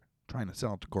we are trying to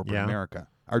sell to corporate America.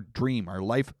 Our dream, our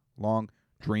lifelong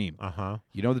dream.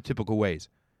 You know the typical ways.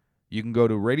 You can go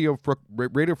to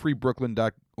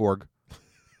radiofreebrooklyn.org,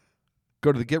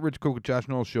 go to the Get Rich Quick with Josh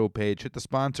Noel show page, hit the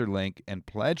sponsor link, and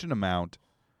pledge an amount.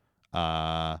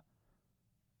 I'm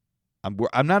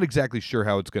not exactly sure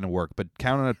how it's going to work, but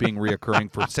count on it being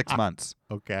reoccurring for 6 months.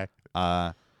 Okay.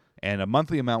 And a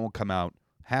monthly amount will come out.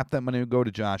 Half that money will go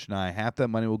to Josh and I. Half that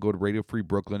money will go to Radio Free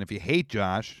Brooklyn. If you hate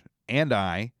Josh and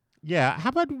I, yeah. How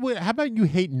about you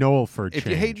hate Noel for a change? if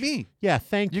you hate me, yeah,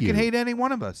 thank you. you can hate any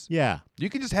one of us. Yeah. You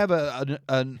can just have a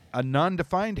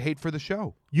non-defined hate for the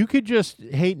show. You could just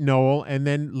hate Noel and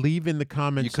then leave in the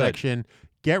comment section.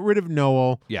 Get rid of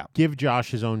Noel. Yeah. Give Josh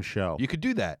his own show. You could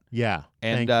do that. Yeah.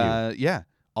 And thank you. yeah,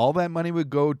 all that money would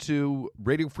go to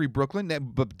Radio Free Brooklyn.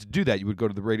 But to do that, you would go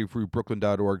to the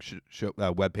radiofreebrooklyn.org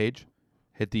webpage,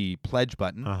 hit the pledge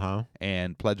button Uh-huh.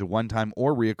 and pledge a one-time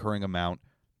or reoccurring amount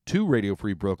to Radio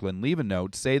Free Brooklyn. Leave a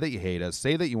note. Say that you hate us.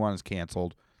 Say that you want us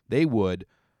canceled. They would.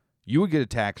 You would get a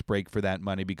tax break for that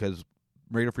money because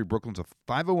Radio Free Brooklyn's a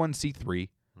 501c3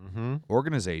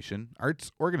 organization,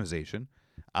 arts organization.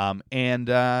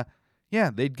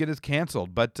 They'd get us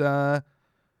canceled. But our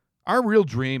real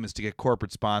dream is to get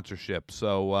corporate sponsorship.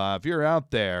 So if you're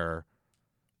out there,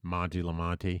 Monty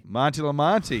Lamonti. Monty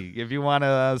Lamonti, if you want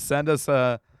to send us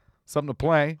something to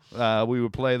play, we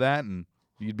would play that, and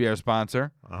you'd be our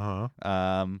sponsor.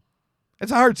 Uh-huh.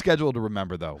 It's a hard schedule to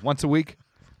remember, though. Once a week.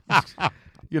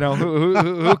 You know,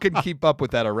 who can keep up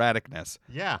with that erraticness?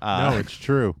 Yeah. No, it's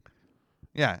true.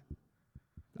 Yeah.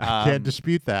 I can't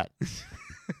dispute that.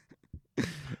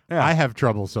 Yeah. I have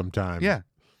trouble sometimes. Yeah.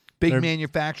 Big They're-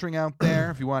 manufacturing out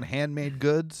there if you want handmade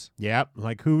goods. Yep.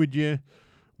 Like who would you?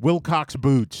 Wilcox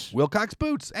Boots. Wilcox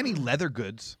Boots. Any leather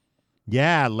goods.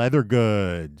 Yeah, leather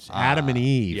goods. Adam and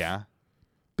Eve. Yeah.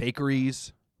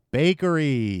 Bakeries.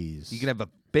 Bakeries. You can have a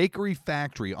bakery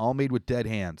factory all made with dead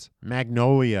hands.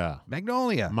 Magnolia.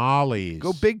 Magnolia. Molly's.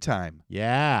 Go big time.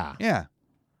 Yeah. Yeah.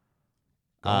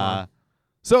 Go on.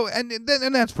 So and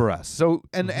that's for us. So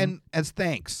and as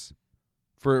thanks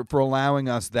for allowing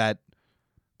us that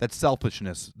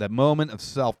selfishness, that moment of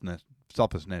selfishness.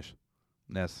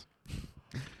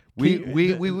 We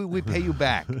pay you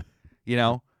back. You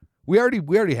know, we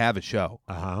already have a show.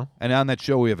 Uh-huh. And on that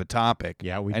show we have a topic.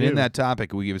 Yeah, we and do. in that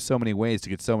topic we give so many ways to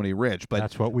get so many rich. But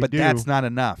That's what we but do. that's not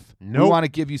enough. We Nope. want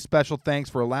to give you special thanks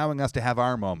for allowing us to have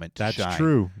our moment to That's shine.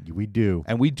 true. We do.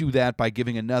 And we do that by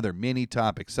giving another mini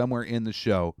topic somewhere in the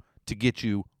show to get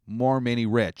you more mini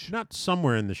rich. Not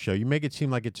somewhere in the show. You make it seem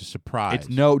like it's a surprise. It's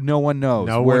no one knows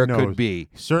No where one it knows. could be.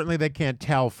 Certainly they can't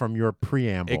tell from your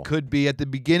preamble. It could be at the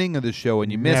beginning of the show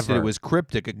and you missed it. Never. It was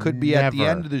cryptic. It could be at the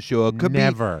Never. end of the show. It could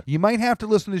Never. be. You might have to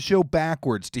listen to the show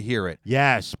backwards to hear it.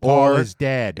 Yes, Paul Or is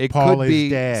dead. It Paul could is be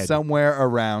dead. somewhere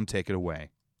around. Take it away.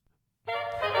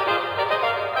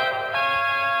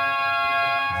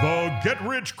 The Get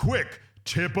Rich Quick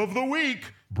Tip of the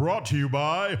Week, brought to you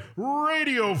by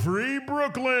Radio Free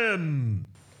Brooklyn.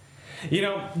 You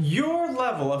know, your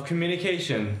level of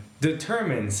communication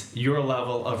determines your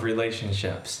level of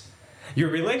relationships. Your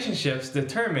relationships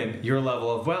determine your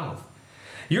level of wealth.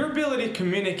 Your ability to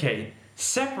communicate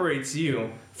separates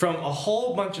you from a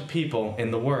whole bunch of people in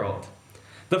the world.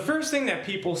 The first thing that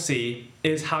people see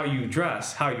is how you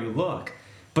dress, how you look.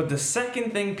 But the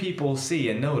second thing people see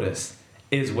and notice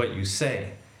is what you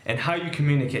say and how you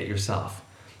communicate yourself.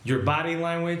 Your body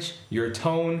language, your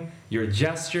tone, your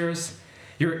gestures,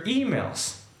 your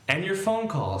emails, and your phone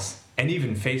calls, and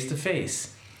even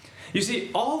face-to-face. You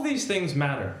see, all these things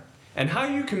matter, and how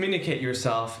you communicate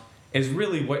yourself is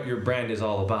really what your brand is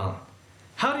all about.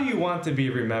 How do you want to be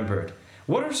remembered?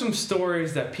 What are some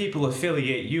stories that people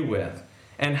affiliate you with?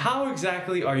 And how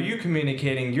exactly are you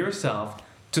communicating yourself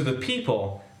to the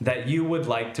people that you would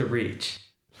like to reach?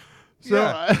 So,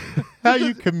 how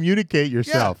you communicate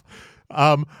yourself.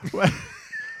 I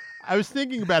was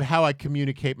thinking about how I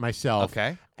communicate myself.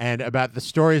 Okay. And about the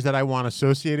stories that I want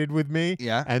associated with me.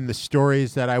 Yeah. And the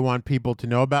stories that I want people to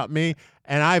know about me.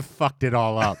 And I've fucked it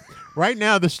all up. Right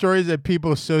now, the stories that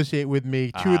people associate with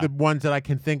me, two of the ones that I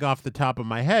can think off the top of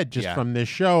my head just from this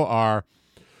show are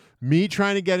me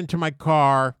trying to get into my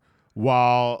car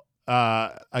while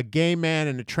a gay man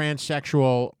and a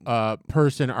transsexual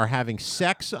person are having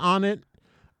sex on it,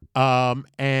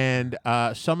 and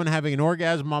someone having an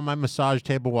orgasm on my massage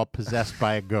table while possessed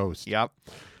by a ghost. Yep.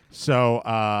 So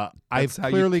I've how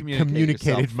you clearly communicate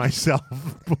communicated myself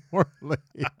poorly.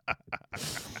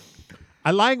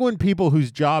 I like when people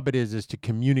whose job it is to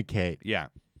communicate. Yeah.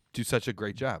 Do such a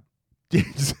great job.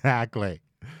 Exactly.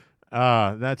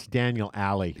 That's Daniel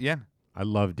Alley. Yeah. I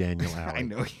love Daniel Alley. I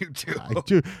know you do. I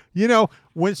do. You know,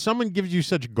 when someone gives you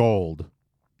such gold,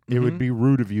 it would be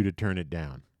rude of you to turn it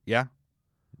down. Yeah.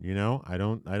 You know, I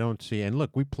don't see. And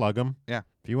look, we plug him. Yeah.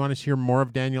 If you want to hear more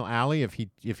of Daniel Alley, if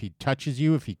he touches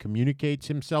you, if he communicates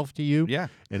himself to you, Yeah.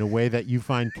 in a way that you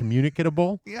find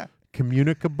communicable, Yeah.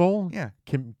 communicable, Yeah.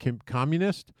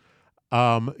 communist,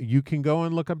 you can go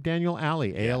and look up Daniel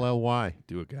Alley, Allly.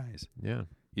 Do it, guys. Yeah.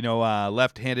 You know,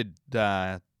 left-handed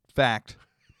fact.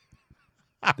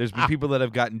 There's been people that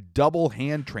have gotten double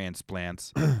hand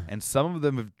transplants, and some of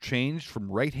them have changed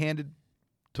from right-handed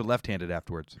to left-handed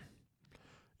afterwards.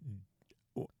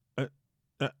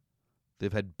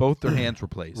 They've had both their hands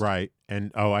replaced. Right.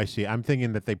 And, oh, I see. I'm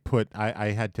thinking that they put,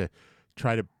 I had to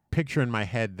try to picture in my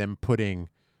head them putting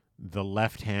the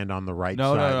left hand on the right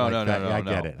No, side. no, like no, that. no, Yeah, I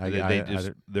no. get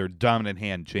it. Their dominant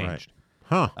hand changed.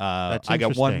 Huh. That's I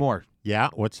got one interesting. more. Yeah,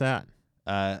 what's that?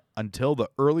 Until the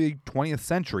early 20th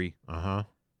century, Uh-huh.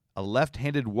 a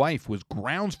left-handed wife was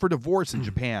grounds for divorce in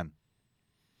Japan.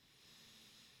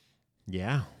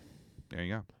 Yeah. There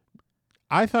you go.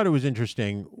 I thought it was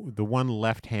interesting, the one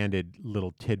left-handed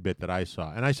little tidbit that I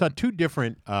saw. And I saw two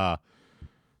different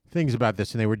things about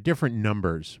this, and they were different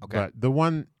numbers. Okay. But the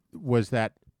one was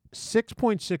that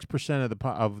 6.6%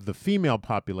 of the female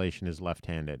population is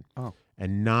left-handed. Oh.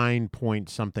 And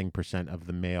 9-point-something% of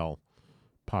the male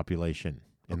population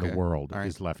in the Okay. world All right.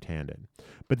 is left-handed.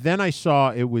 But then I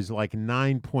saw it was like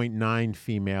 9.9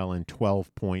 female and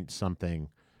 12-point-something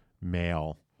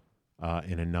male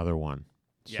in another one.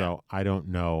 Yeah. So I don't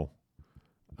know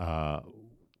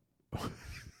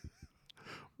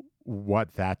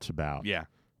what that's about. Yeah.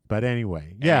 But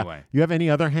anyway, yeah. Anyway. You have any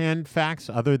other hand facts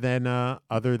other than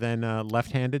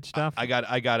left-handed stuff? I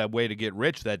got a way to get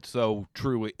rich that's so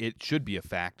true it should be a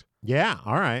fact. Yeah.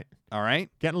 All right. All right?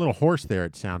 Getting a little hoarse there.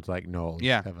 It sounds like Noel. You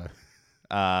Yeah. have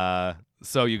a-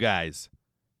 So you guys,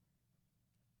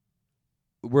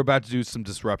 we're about to do some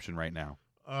disruption right now.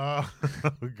 Oh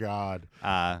God.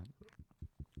 I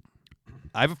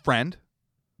have a friend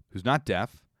who's not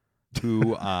deaf,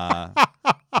 who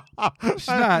she's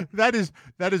not. That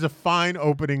is a fine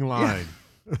opening line.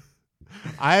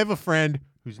 I have a friend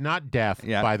who's not deaf,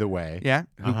 Yeah. by the way. Yeah,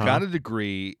 who Uh-huh. got a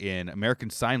degree in American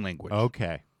Sign Language.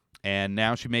 Okay. And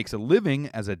now she makes a living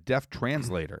as a deaf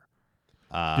translator.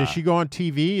 Does she go on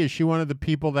TV? Is she one of the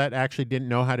people that actually didn't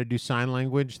know how to do sign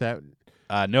language?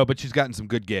 No, but she's gotten some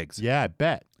good gigs. Yeah, I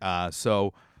bet.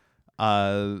 So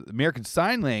American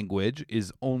Sign Language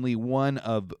is only one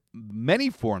of many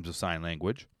forms of sign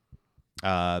language.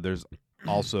 There's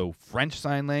also French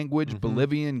Sign Language,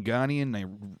 Bolivian,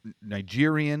 Ghanaian,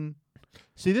 Nigerian.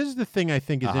 See, this is the thing I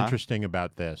think is Uh-huh. interesting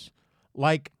about this.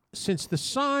 Like, since the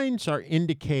signs are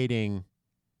indicating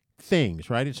things,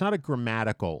 right? It's not a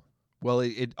grammatical. Well,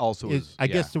 it also is. I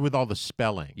yeah. guess with all the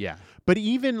spelling. Yeah. But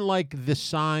even like the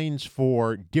signs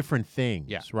for different things,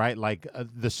 Yeah. right? Like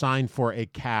the sign for a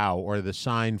cow or the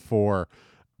sign for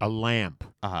a lamp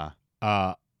Uh-huh.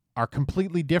 are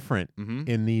completely different Mhm.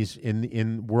 in these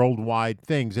in worldwide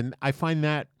things, and I find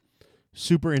that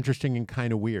super interesting and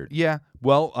kind of weird. Yeah.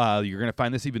 Well, you're going to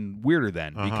find this even weirder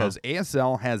then Uh-huh. because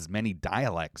ASL has many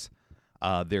dialects.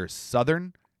 There's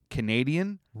Southern,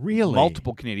 Canadian, Really?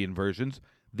 multiple Canadian versions.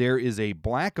 There is a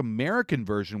Black American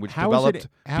version which How developed is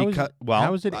it? How is because it,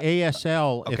 how is it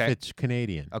ASL if okay. it's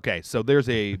Canadian? Okay, so there's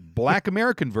a Black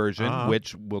American version, Uh-huh.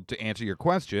 which will to answer your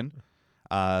question,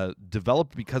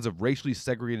 developed because of racially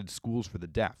segregated schools for the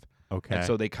deaf. Okay. And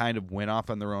so they kind of went off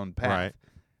on their own path Right.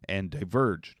 and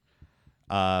diverged.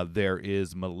 There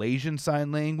is Malaysian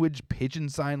Sign Language, Pidgin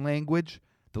Sign Language.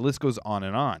 The list goes on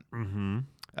and on.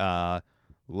 Mm-hmm.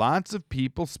 Lots of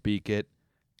people speak it,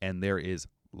 and there is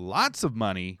lots of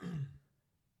money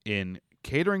in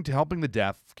catering to helping the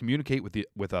deaf communicate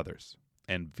with others,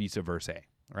 and vice versa.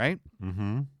 Right?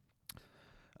 Mm-hmm.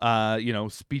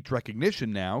 Speech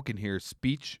recognition now can hear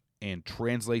speech and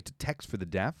translate to text for the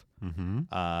deaf. Mm-hmm.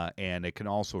 And it can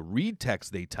also read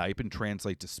text they type and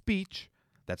translate to speech.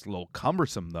 That's a little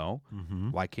cumbersome, though.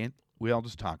 Mm-hmm. Why can't we all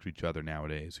just talk to each other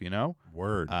nowadays, you know?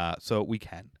 Word. So we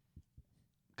can,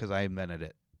 because I invented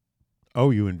it. Oh,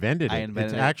 you invented it. I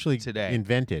invented it's it actually today.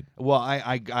 invented. Well,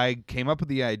 I came up with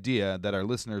the idea that our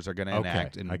listeners are going to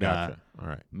enact Okay, and I gotcha. All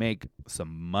right. make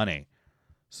some money.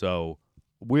 So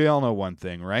we all know one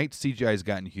thing, right? CGI's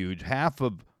gotten huge. Half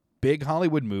of big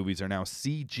Hollywood movies are now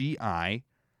CGI.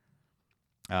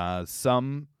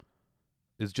 Some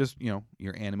is just, you're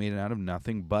animated out of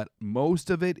nothing, but most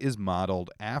of it is modeled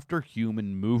after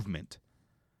human movement.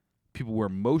 People wear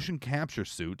motion capture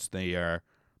suits. They are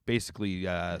basically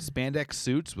spandex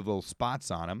suits with little spots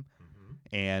on them.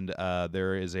 And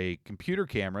there is a computer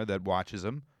camera that watches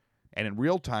them and in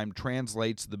real time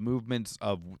translates the movements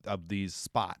of these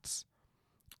spots.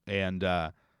 And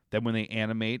then when they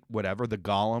animate whatever, the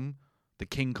Gollum, the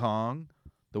King Kong,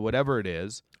 the whatever it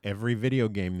is, Every video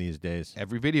game these days.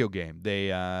 every video game,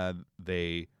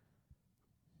 they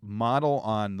model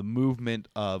on the movement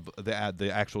of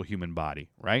the actual human body,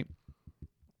 right?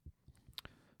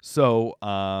 So,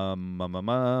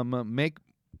 make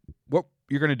what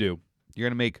you're gonna do. You're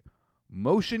gonna make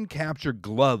motion capture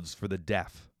gloves for the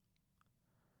deaf,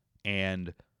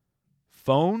 and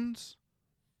phones,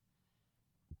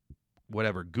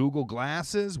 whatever, Google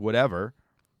glasses, whatever,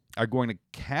 are going to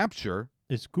capture.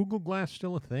 Is Google Glass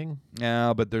still a thing?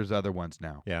 Yeah, but there's other ones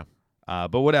now. Yeah.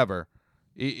 But whatever.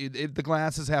 The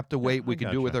glasses have to wait. We I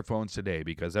can do it with gotcha. our phones today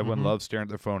because everyone loves staring at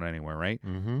their phone anywhere, right?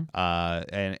 Mm-hmm.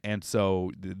 And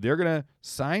so they're gonna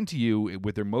sign to you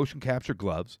with their motion capture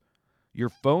gloves. Your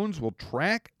phones will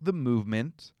track the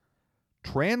movement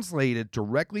translate it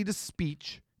directly to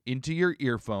speech into your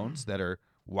earphones that are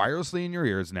wirelessly in your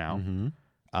ears now.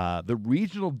 Mm-hmm. The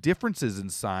regional differences in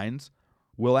signs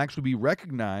will actually be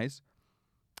recognized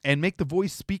and make the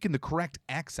voice speak in the correct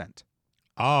accent,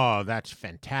 Oh, that's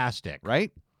fantastic.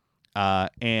 right?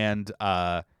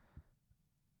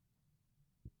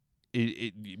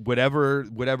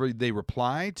 Whatever they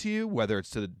reply to you, whether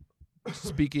it's to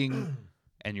speaking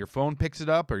and your phone picks it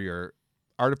up or your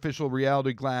artificial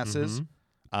reality glasses,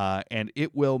 and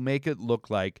it will make it look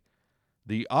like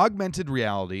the augmented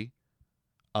reality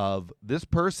of this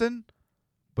person,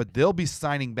 but they'll be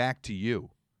signing back to you.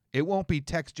 It won't be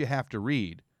text you have to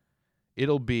read.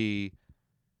 It'll be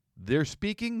they're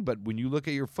speaking, but when you look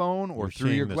at your phone or You're through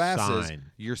seeing your the glasses,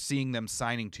 sign. you're seeing them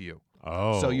signing to you.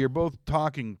 Oh. So you're both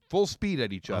talking full speed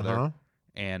at each other, Uh-huh.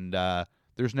 and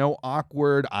there's no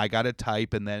awkward, I got to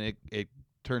type, and then it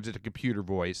turns into computer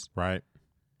voice. Right.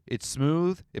 It's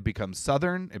smooth. It becomes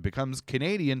Southern. It becomes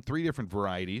Canadian, 3 different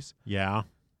varieties, Yeah.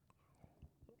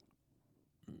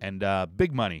 and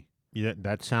big money. Yeah,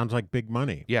 that sounds like big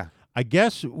money. Yeah. I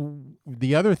guess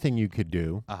the other thing you could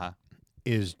do Uh-huh.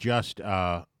 is just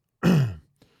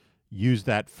use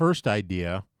that first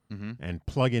idea Mhm. and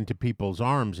plug into people's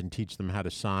arms and teach them how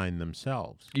to sign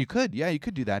themselves. You could. Yeah, you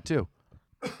could do that, too.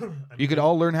 You could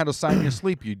all learn how to sign in your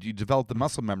sleep. You develop the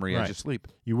muscle memory as Right. you sleep.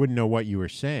 You wouldn't know what you were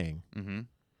saying, Mm-hmm.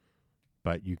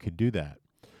 but you could do that.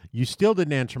 You still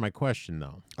didn't answer my question,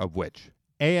 though. Of which?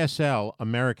 ASL,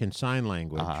 American Sign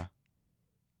Language, Uh-huh.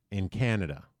 in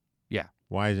Canada. Yeah.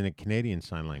 Why isn't it Canadian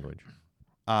Sign Language?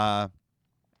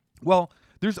 Well,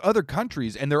 there's other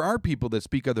countries, and there are people that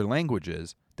speak other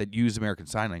languages that use American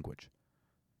Sign Language.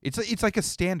 It's like a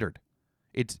standard.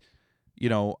 It's,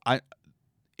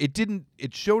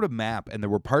 it showed a map, and there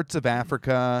were parts of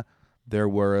Africa, there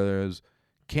was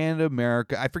Canada,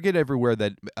 America. I forget everywhere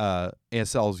that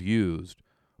ASL's used,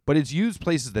 but it's used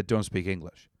places that don't speak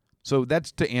English. So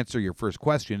that's to answer your first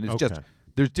question. It's just Okay.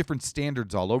 there's different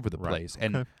standards all over the Right. place,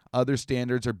 and Okay. other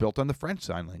standards are built on the French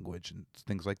Sign Language and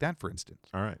things like that, for instance.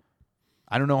 All right.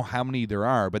 I don't know how many there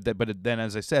are, but then,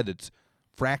 as I said, it's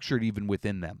fractured even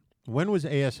within them. When was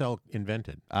ASL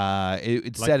invented?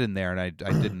 It's Like- said in there, and I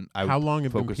didn't. I How long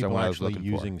have been focused on people what I was actually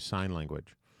looking using sign language?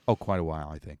 for. Oh, quite a while,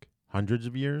 I think. Hundreds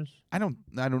of years?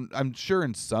 I'm sure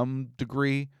in some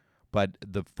degree, but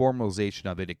the formalization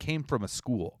of it came from a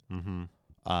school. Mm-hmm.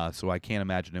 So I can't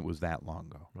imagine it was that long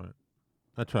ago.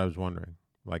 That's what I was wondering.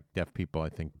 Like deaf people, I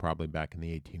think probably back in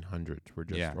the 1800s were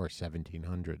just, Yeah. or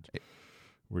 1700s,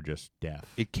 were just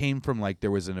deaf. It came from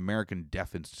there was an American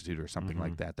Deaf Institute or something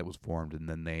Mm-hmm. like that was formed, and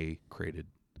then they created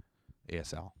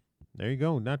ASL. There you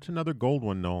go. That's another gold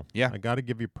one, Noel. Yeah. I got to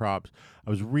give you props. I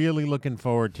was really looking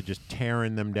forward to just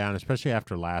tearing them down, especially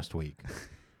after last week.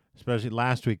 Especially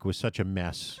last week was such a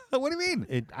mess. What do you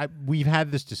mean? We've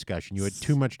had this discussion. You had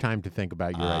too much time to think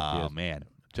about your Oh ideas. man,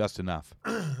 just enough.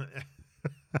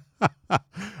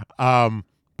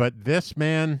 But this,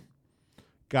 man,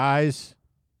 guys,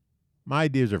 my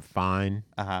ideas are fine.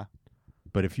 Uh-huh.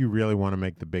 But if you really want to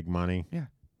make the big money, Yeah.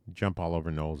 jump all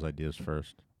over Noel's ideas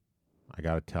first. I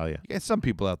got to tell you. Yeah, some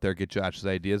people out there get Josh's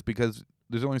ideas because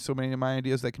there's only so many of my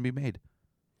ideas that can be made.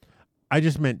 I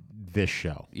just meant this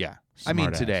show. Yeah. I mean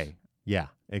Smart ass. today. Yeah,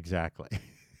 exactly.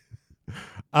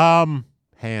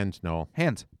 Hands, Noel.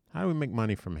 Hands. How do we make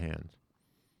money from hands?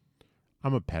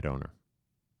 I'm a pet owner.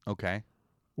 Okay.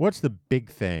 What's the big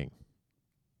thing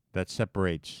that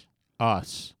separates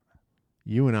us,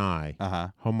 you and I, Uh-huh.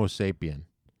 Homo sapien,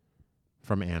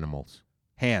 from animals?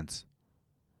 Hands.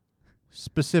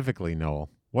 Specifically, Noel,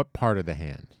 what part of the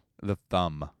hand? The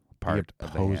thumb part the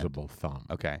of the hand. opposable thumb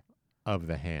Okay. of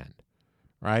the hand,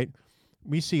 right?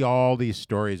 We see all these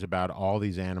stories about all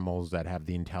these animals that have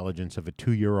the intelligence of a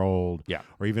 2-year-old, Yeah.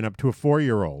 or even up to a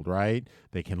 4-year-old, right?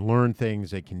 They can learn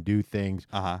things, they can do things.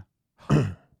 Uh-huh.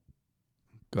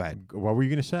 Go ahead. What were you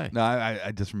going to say? No,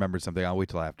 I just remembered something. I'll wait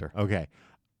till after. Okay.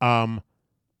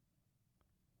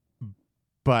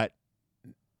 But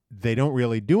they don't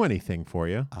really do anything for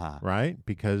you, Uh-huh. right?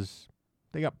 Because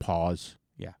they got paws.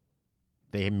 Yeah.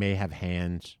 They may have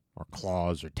hands or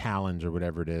claws or talons or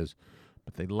whatever it is,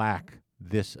 but they lack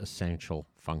this essential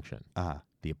function, Uh-huh.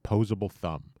 the opposable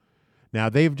thumb. Now,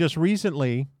 they've just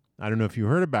recently, I don't know if you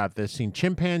heard about this, seen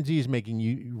chimpanzees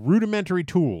making rudimentary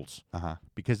tools Uh-huh.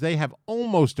 because they have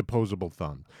almost opposable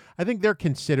thumbs. I think they're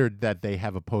considered that they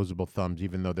have opposable thumbs,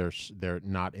 even though they're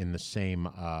not in the same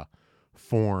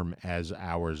form as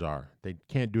ours are. They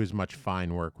can't do as much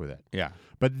fine work with it. Yeah.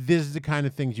 But this is the kind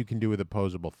of things you can do with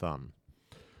opposable thumb.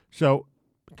 So,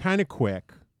 kind of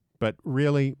quick, but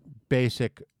really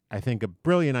basic, I think a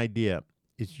brilliant idea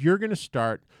is you're going to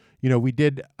start we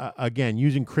did, again,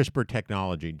 using CRISPR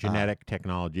technology, genetic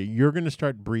technology, you're going to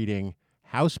start breeding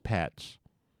house pets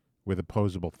with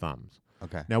opposable thumbs.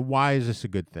 Okay. Now, why is this a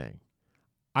good thing?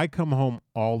 I come home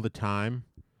all the time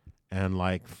and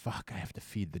like, fuck, I have to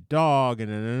feed the dog.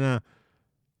 And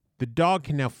the dog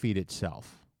can now feed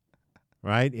itself,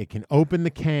 right? It can open the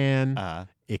can.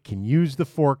 It can use the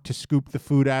fork to scoop the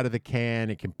food out of the can.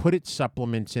 It can put its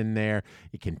supplements in there.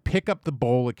 It can pick up the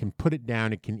bowl. It can put it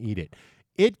down. It can eat it.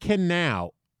 It can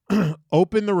now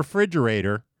open the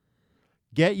refrigerator,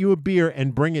 get you a beer,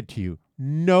 and bring it to you.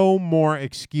 No more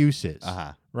excuses,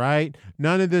 right?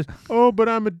 None of this, oh, but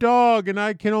I'm a dog and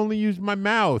I can only use my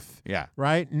mouth, Yeah.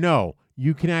 right? No,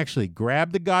 you can actually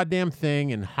grab the goddamn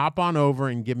thing and hop on over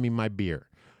and give me my beer.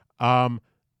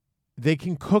 They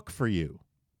can cook for you,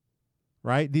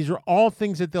 right? These are all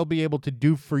things that they'll be able to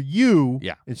do for you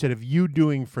instead of you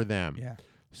doing for them. Yeah.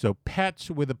 So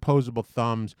pets with opposable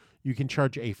thumbs, you can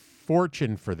charge a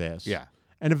fortune for this. Yeah.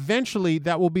 And eventually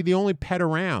that will be the only pet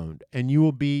around, and you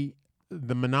will be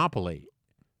the monopoly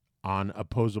on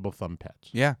opposable thumb pets.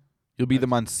 Yeah. You'll be the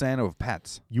Monsanto of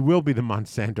pets. You will be the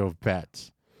Monsanto of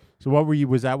pets. So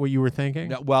was that what you were thinking?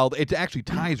 No, well, it actually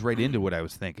ties right into what I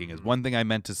was thinking. Is one thing I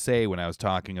meant to say when I was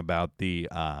talking about the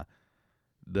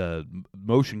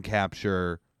motion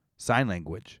capture sign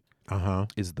language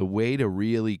is the way to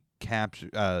really capture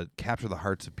the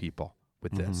hearts of people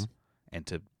with this and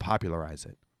to popularize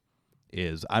it.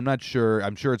 I'm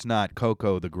sure it's not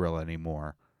Coco the gorilla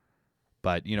anymore,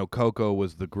 but Coco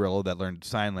was the gorilla that learned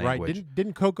sign language. Right?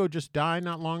 Didn't Coco just die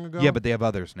not long ago? Yeah, but they have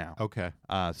others now. Okay.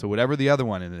 So whatever the other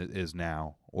one is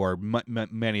now, or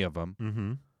many of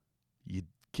them, you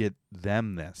get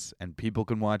them this, and people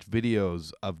can watch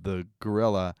videos of the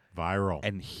gorilla viral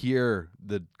and hear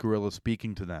the gorilla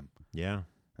speaking to them. Yeah.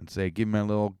 And say, "Give me my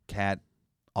little cat,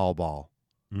 All Ball."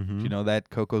 Do you know that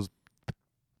Coco's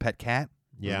pet cat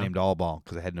was named All Ball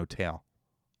because it had no tail,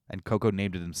 and Coco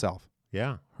named it himself.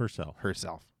 Yeah, herself.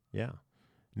 Yeah.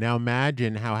 Now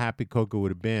imagine how happy Coco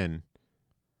would have been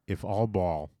if All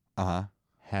Ball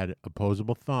had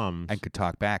opposable thumbs and could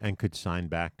talk back and could sign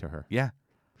back to her. Yeah.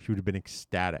 She would have been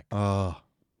ecstatic. Oh.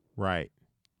 Right.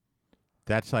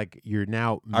 That's like you're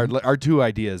now... Our two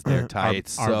ideas there tie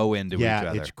into each other.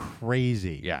 Yeah, it's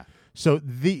crazy. Yeah. So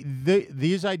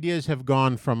these ideas have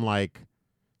gone from like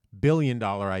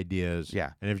billion-dollar ideas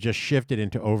and have just shifted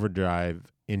into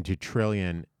overdrive into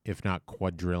trillion, if not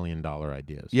quadrillion-dollar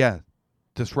ideas. Yeah.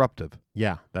 Disruptive.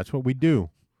 Yeah, that's what we do.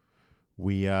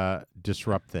 We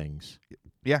disrupt things.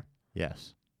 Yeah.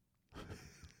 Yes.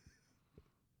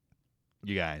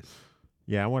 You guys.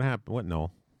 Yeah, what happened? What?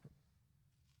 No.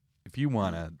 If you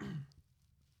want to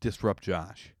disrupt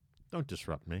Josh. Don't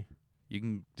disrupt me. You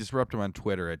can disrupt him on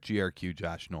Twitter at GRQ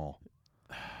Josh Knoll.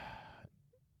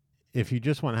 If you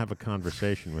just want to have a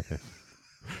conversation with him,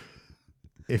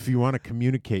 if you want to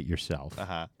communicate yourself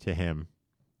to him,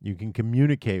 you can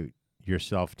communicate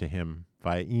yourself to him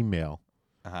via email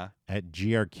at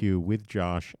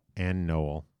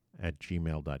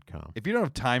grqwithjoshandnoel@gmail.com. If you don't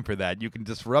have time for that, you can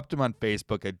disrupt him on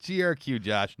Facebook at GRQ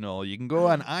Josh Knoll. You can go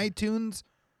on iTunes,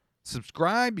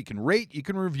 subscribe, you can rate, you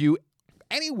can review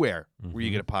anywhere where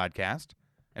you get a podcast.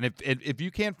 And if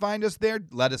you can't find us there,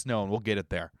 let us know and we'll get it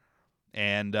there.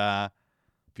 And if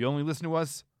you only listen to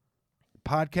us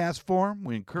podcast form,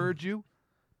 we encourage you.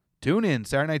 Tune in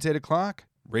Saturday nights 8 o'clock.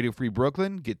 Radio Free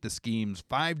Brooklyn. Get the schemes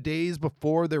 5 days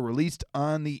before they're released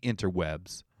on the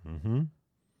interwebs.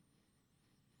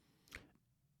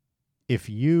 If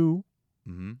you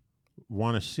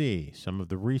want to see some of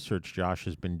the research Josh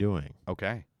has been doing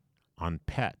on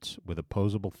pets with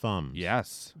opposable thumbs, you go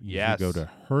to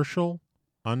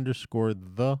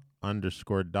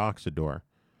Herschel_the_Doxador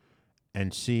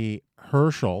and see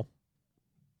Herschel,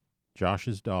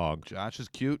 Josh's dog. Josh's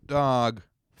cute dog.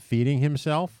 Feeding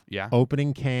himself,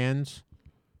 opening cans,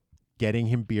 getting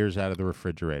him beers out of the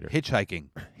refrigerator. Hitchhiking.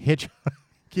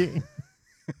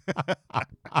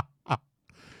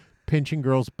 Pinching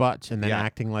girls' butts and then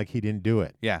acting like he didn't do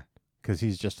it. Yeah. Because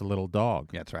he's just a little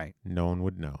dog. That's right. No one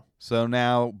would know.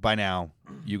 So by now,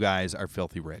 you guys are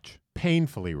filthy rich.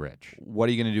 Painfully rich. What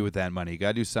are you going to do with that money? You got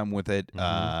to do something with it.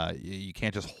 You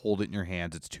can't just hold it in your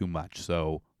hands. It's too much.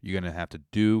 So you're going to have to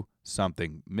do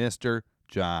something. Mr.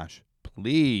 Josh,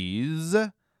 please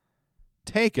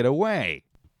take it away.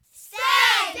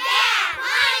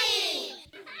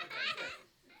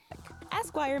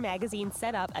 Esquire magazine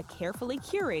set up a carefully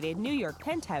curated New York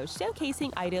penthouse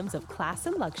showcasing items of class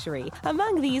and luxury.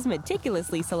 Among these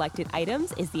meticulously selected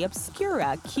items is the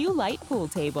Obscura Q-Light pool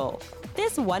table.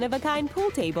 This one-of-a-kind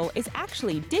pool table is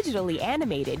actually digitally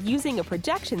animated using a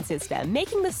projection system,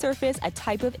 making the surface a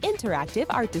type of interactive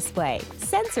art display.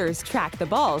 Sensors track the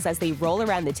balls as they roll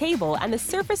around the table, and the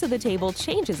surface of the table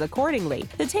changes accordingly.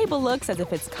 The table looks as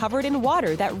if it's covered in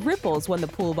water that ripples when the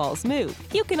pool balls move.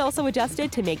 You can also adjust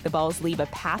it to make the balls leave a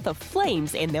path of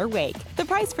flames in their wake. The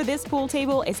price for this pool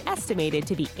table is estimated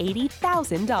to be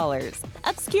 $80,000.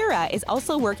 Obscura is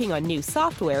also working on new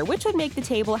software which would make the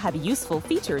table have useful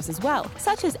features as well,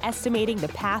 such as estimating the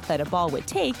path that a ball would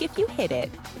take if you hit it.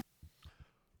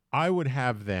 I would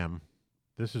have them.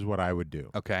 This is what I would do.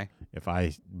 Okay. If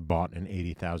I bought an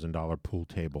 $80,000 pool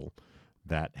table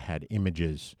that had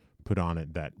images put on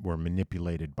it that were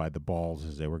manipulated by the balls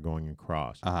as they were going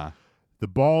across. Uh-huh. The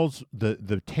balls,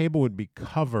 the table would be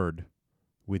covered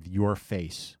with your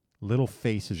face, little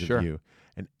faces Sure. of you.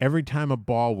 And every time a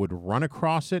ball would run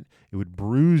across it, it would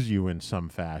bruise you in some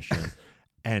fashion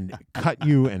and cut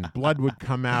you, and blood would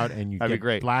come out, and you That'd be get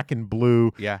great. black and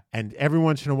blue. Yeah. And every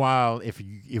once in a while, if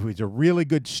it was a really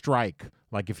good strike,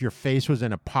 like if your face was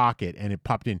in a pocket and it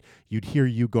popped in, you'd hear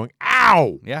you going,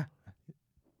 ow! Yeah.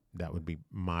 That would be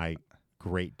my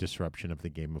great disruption of the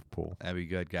game of pool. That'd be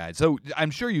good, guys. So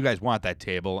I'm sure you guys want that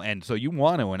table, and so you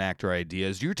want to enact your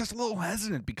ideas. You're just a little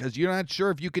hesitant because you're not sure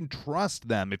if you can trust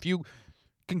them. If you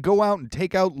can go out and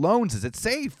take out loans, is it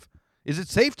safe? Is it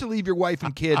safe to leave your wife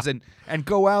and kids and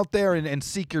go out there and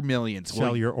seek your millions?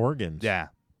 Sell your organs. Yeah.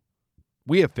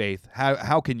 We have faith.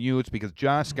 How can you? It's because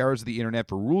Josh scours the internet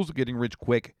for rules of getting rich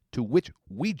quick, to which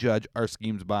we judge our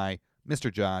schemes by.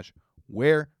 Mr. Josh,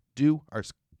 where do our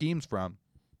schemes from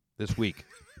this week?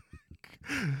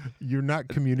 You're not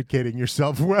communicating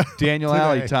yourself well. Daniel today.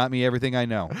 Alley taught me everything I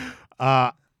know.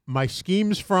 My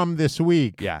schemes from this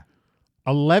week. Yeah.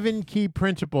 11 key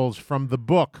principles from the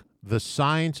book, The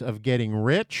Science of Getting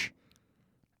Rich,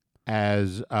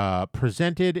 as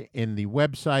presented in the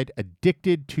website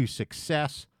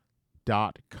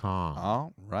addictedtosuccess.com.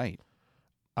 All right.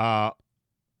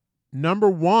 Number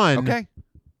one, Okay.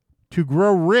 to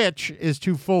grow rich is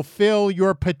to fulfill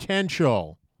your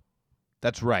potential.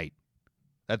 That's right.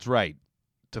 That's right.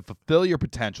 To fulfill your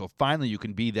potential, finally you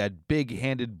can be that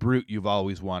big-handed brute you've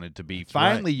always wanted to be.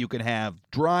 Finally you can have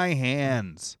dry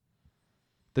hands.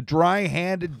 The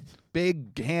dry-handed,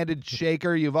 big-handed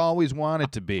shaker you've always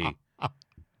wanted to be.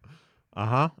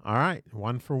 Uh-huh. All right.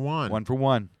 1 for 1. 1 for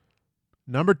 1.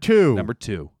 Number two. Number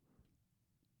 2.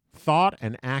 Thought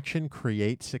and action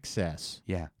create success.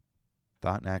 Yeah.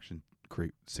 Thought and action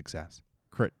create success.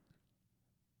 Crit.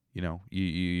 You know,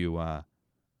 you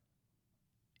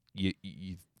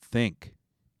think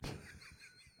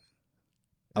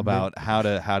about how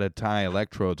to tie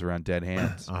electrodes around dead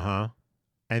hands. Uh-huh.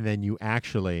 And then you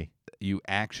actually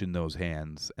action those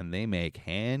hands, and they make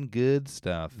hand good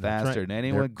stuff That's faster right. than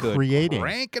anyone They're could. creating.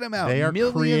 Cranking them out. They are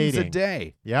millions creating. a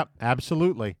day. Yep,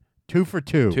 absolutely. 2 for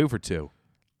 2. 2 for 2.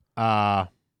 Number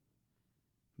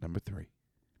 3.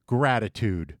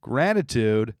 Gratitude.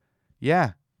 Gratitude.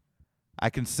 Yeah. I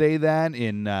can say that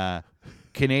in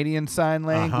Canadian Sign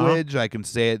Language. I can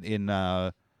say it in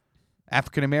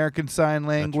African American Sign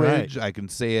Language. right. I can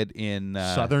say it in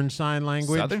Southern Sign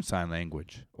Language. Southern Sign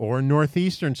Language. Or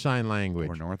Northeastern Sign Language.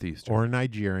 Or Northeastern. Or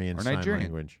Nigerian Or Sign Nigerian.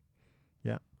 Language.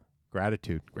 Yeah.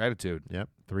 Gratitude. Gratitude. Yep.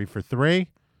 3 for 3.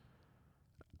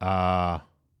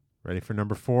 Ready for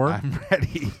number 4? I'm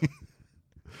ready.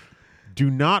 Do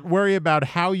not worry about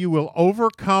how you will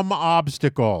overcome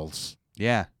obstacles.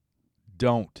 Yeah.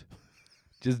 Don't.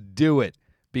 Just do it.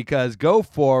 Because go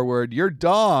forward. Your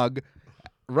dog,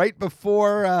 right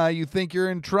before you think you're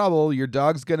in trouble, your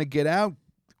dog's going to get out,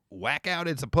 whack out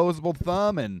its opposable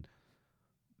thumb, and,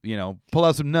 pull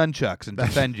out some nunchucks and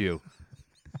defend you.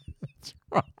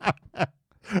 I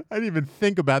didn't even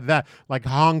think about that. Like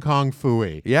Hong Kong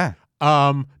Phooey. Yeah.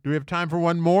 Do we have time for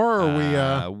one more,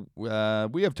 or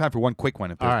we have time for one quick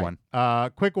one if there's all one. right.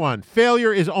 Quick one.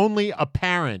 Failure is only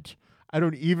apparent. I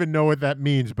don't even know what that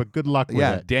means, but good luck with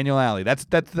Yeah, it. Daniel Alley.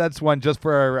 That's one just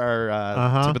for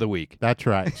our tip of the week. That's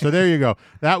right. So there you go.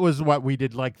 That was what we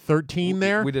did, like 13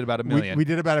 there. We did about a million. We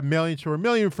did about a million, so we're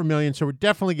million for million. So we're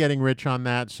definitely getting rich on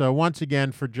that. So once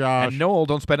again, for Josh, And Noel,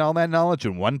 don't spend all that knowledge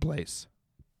in one place.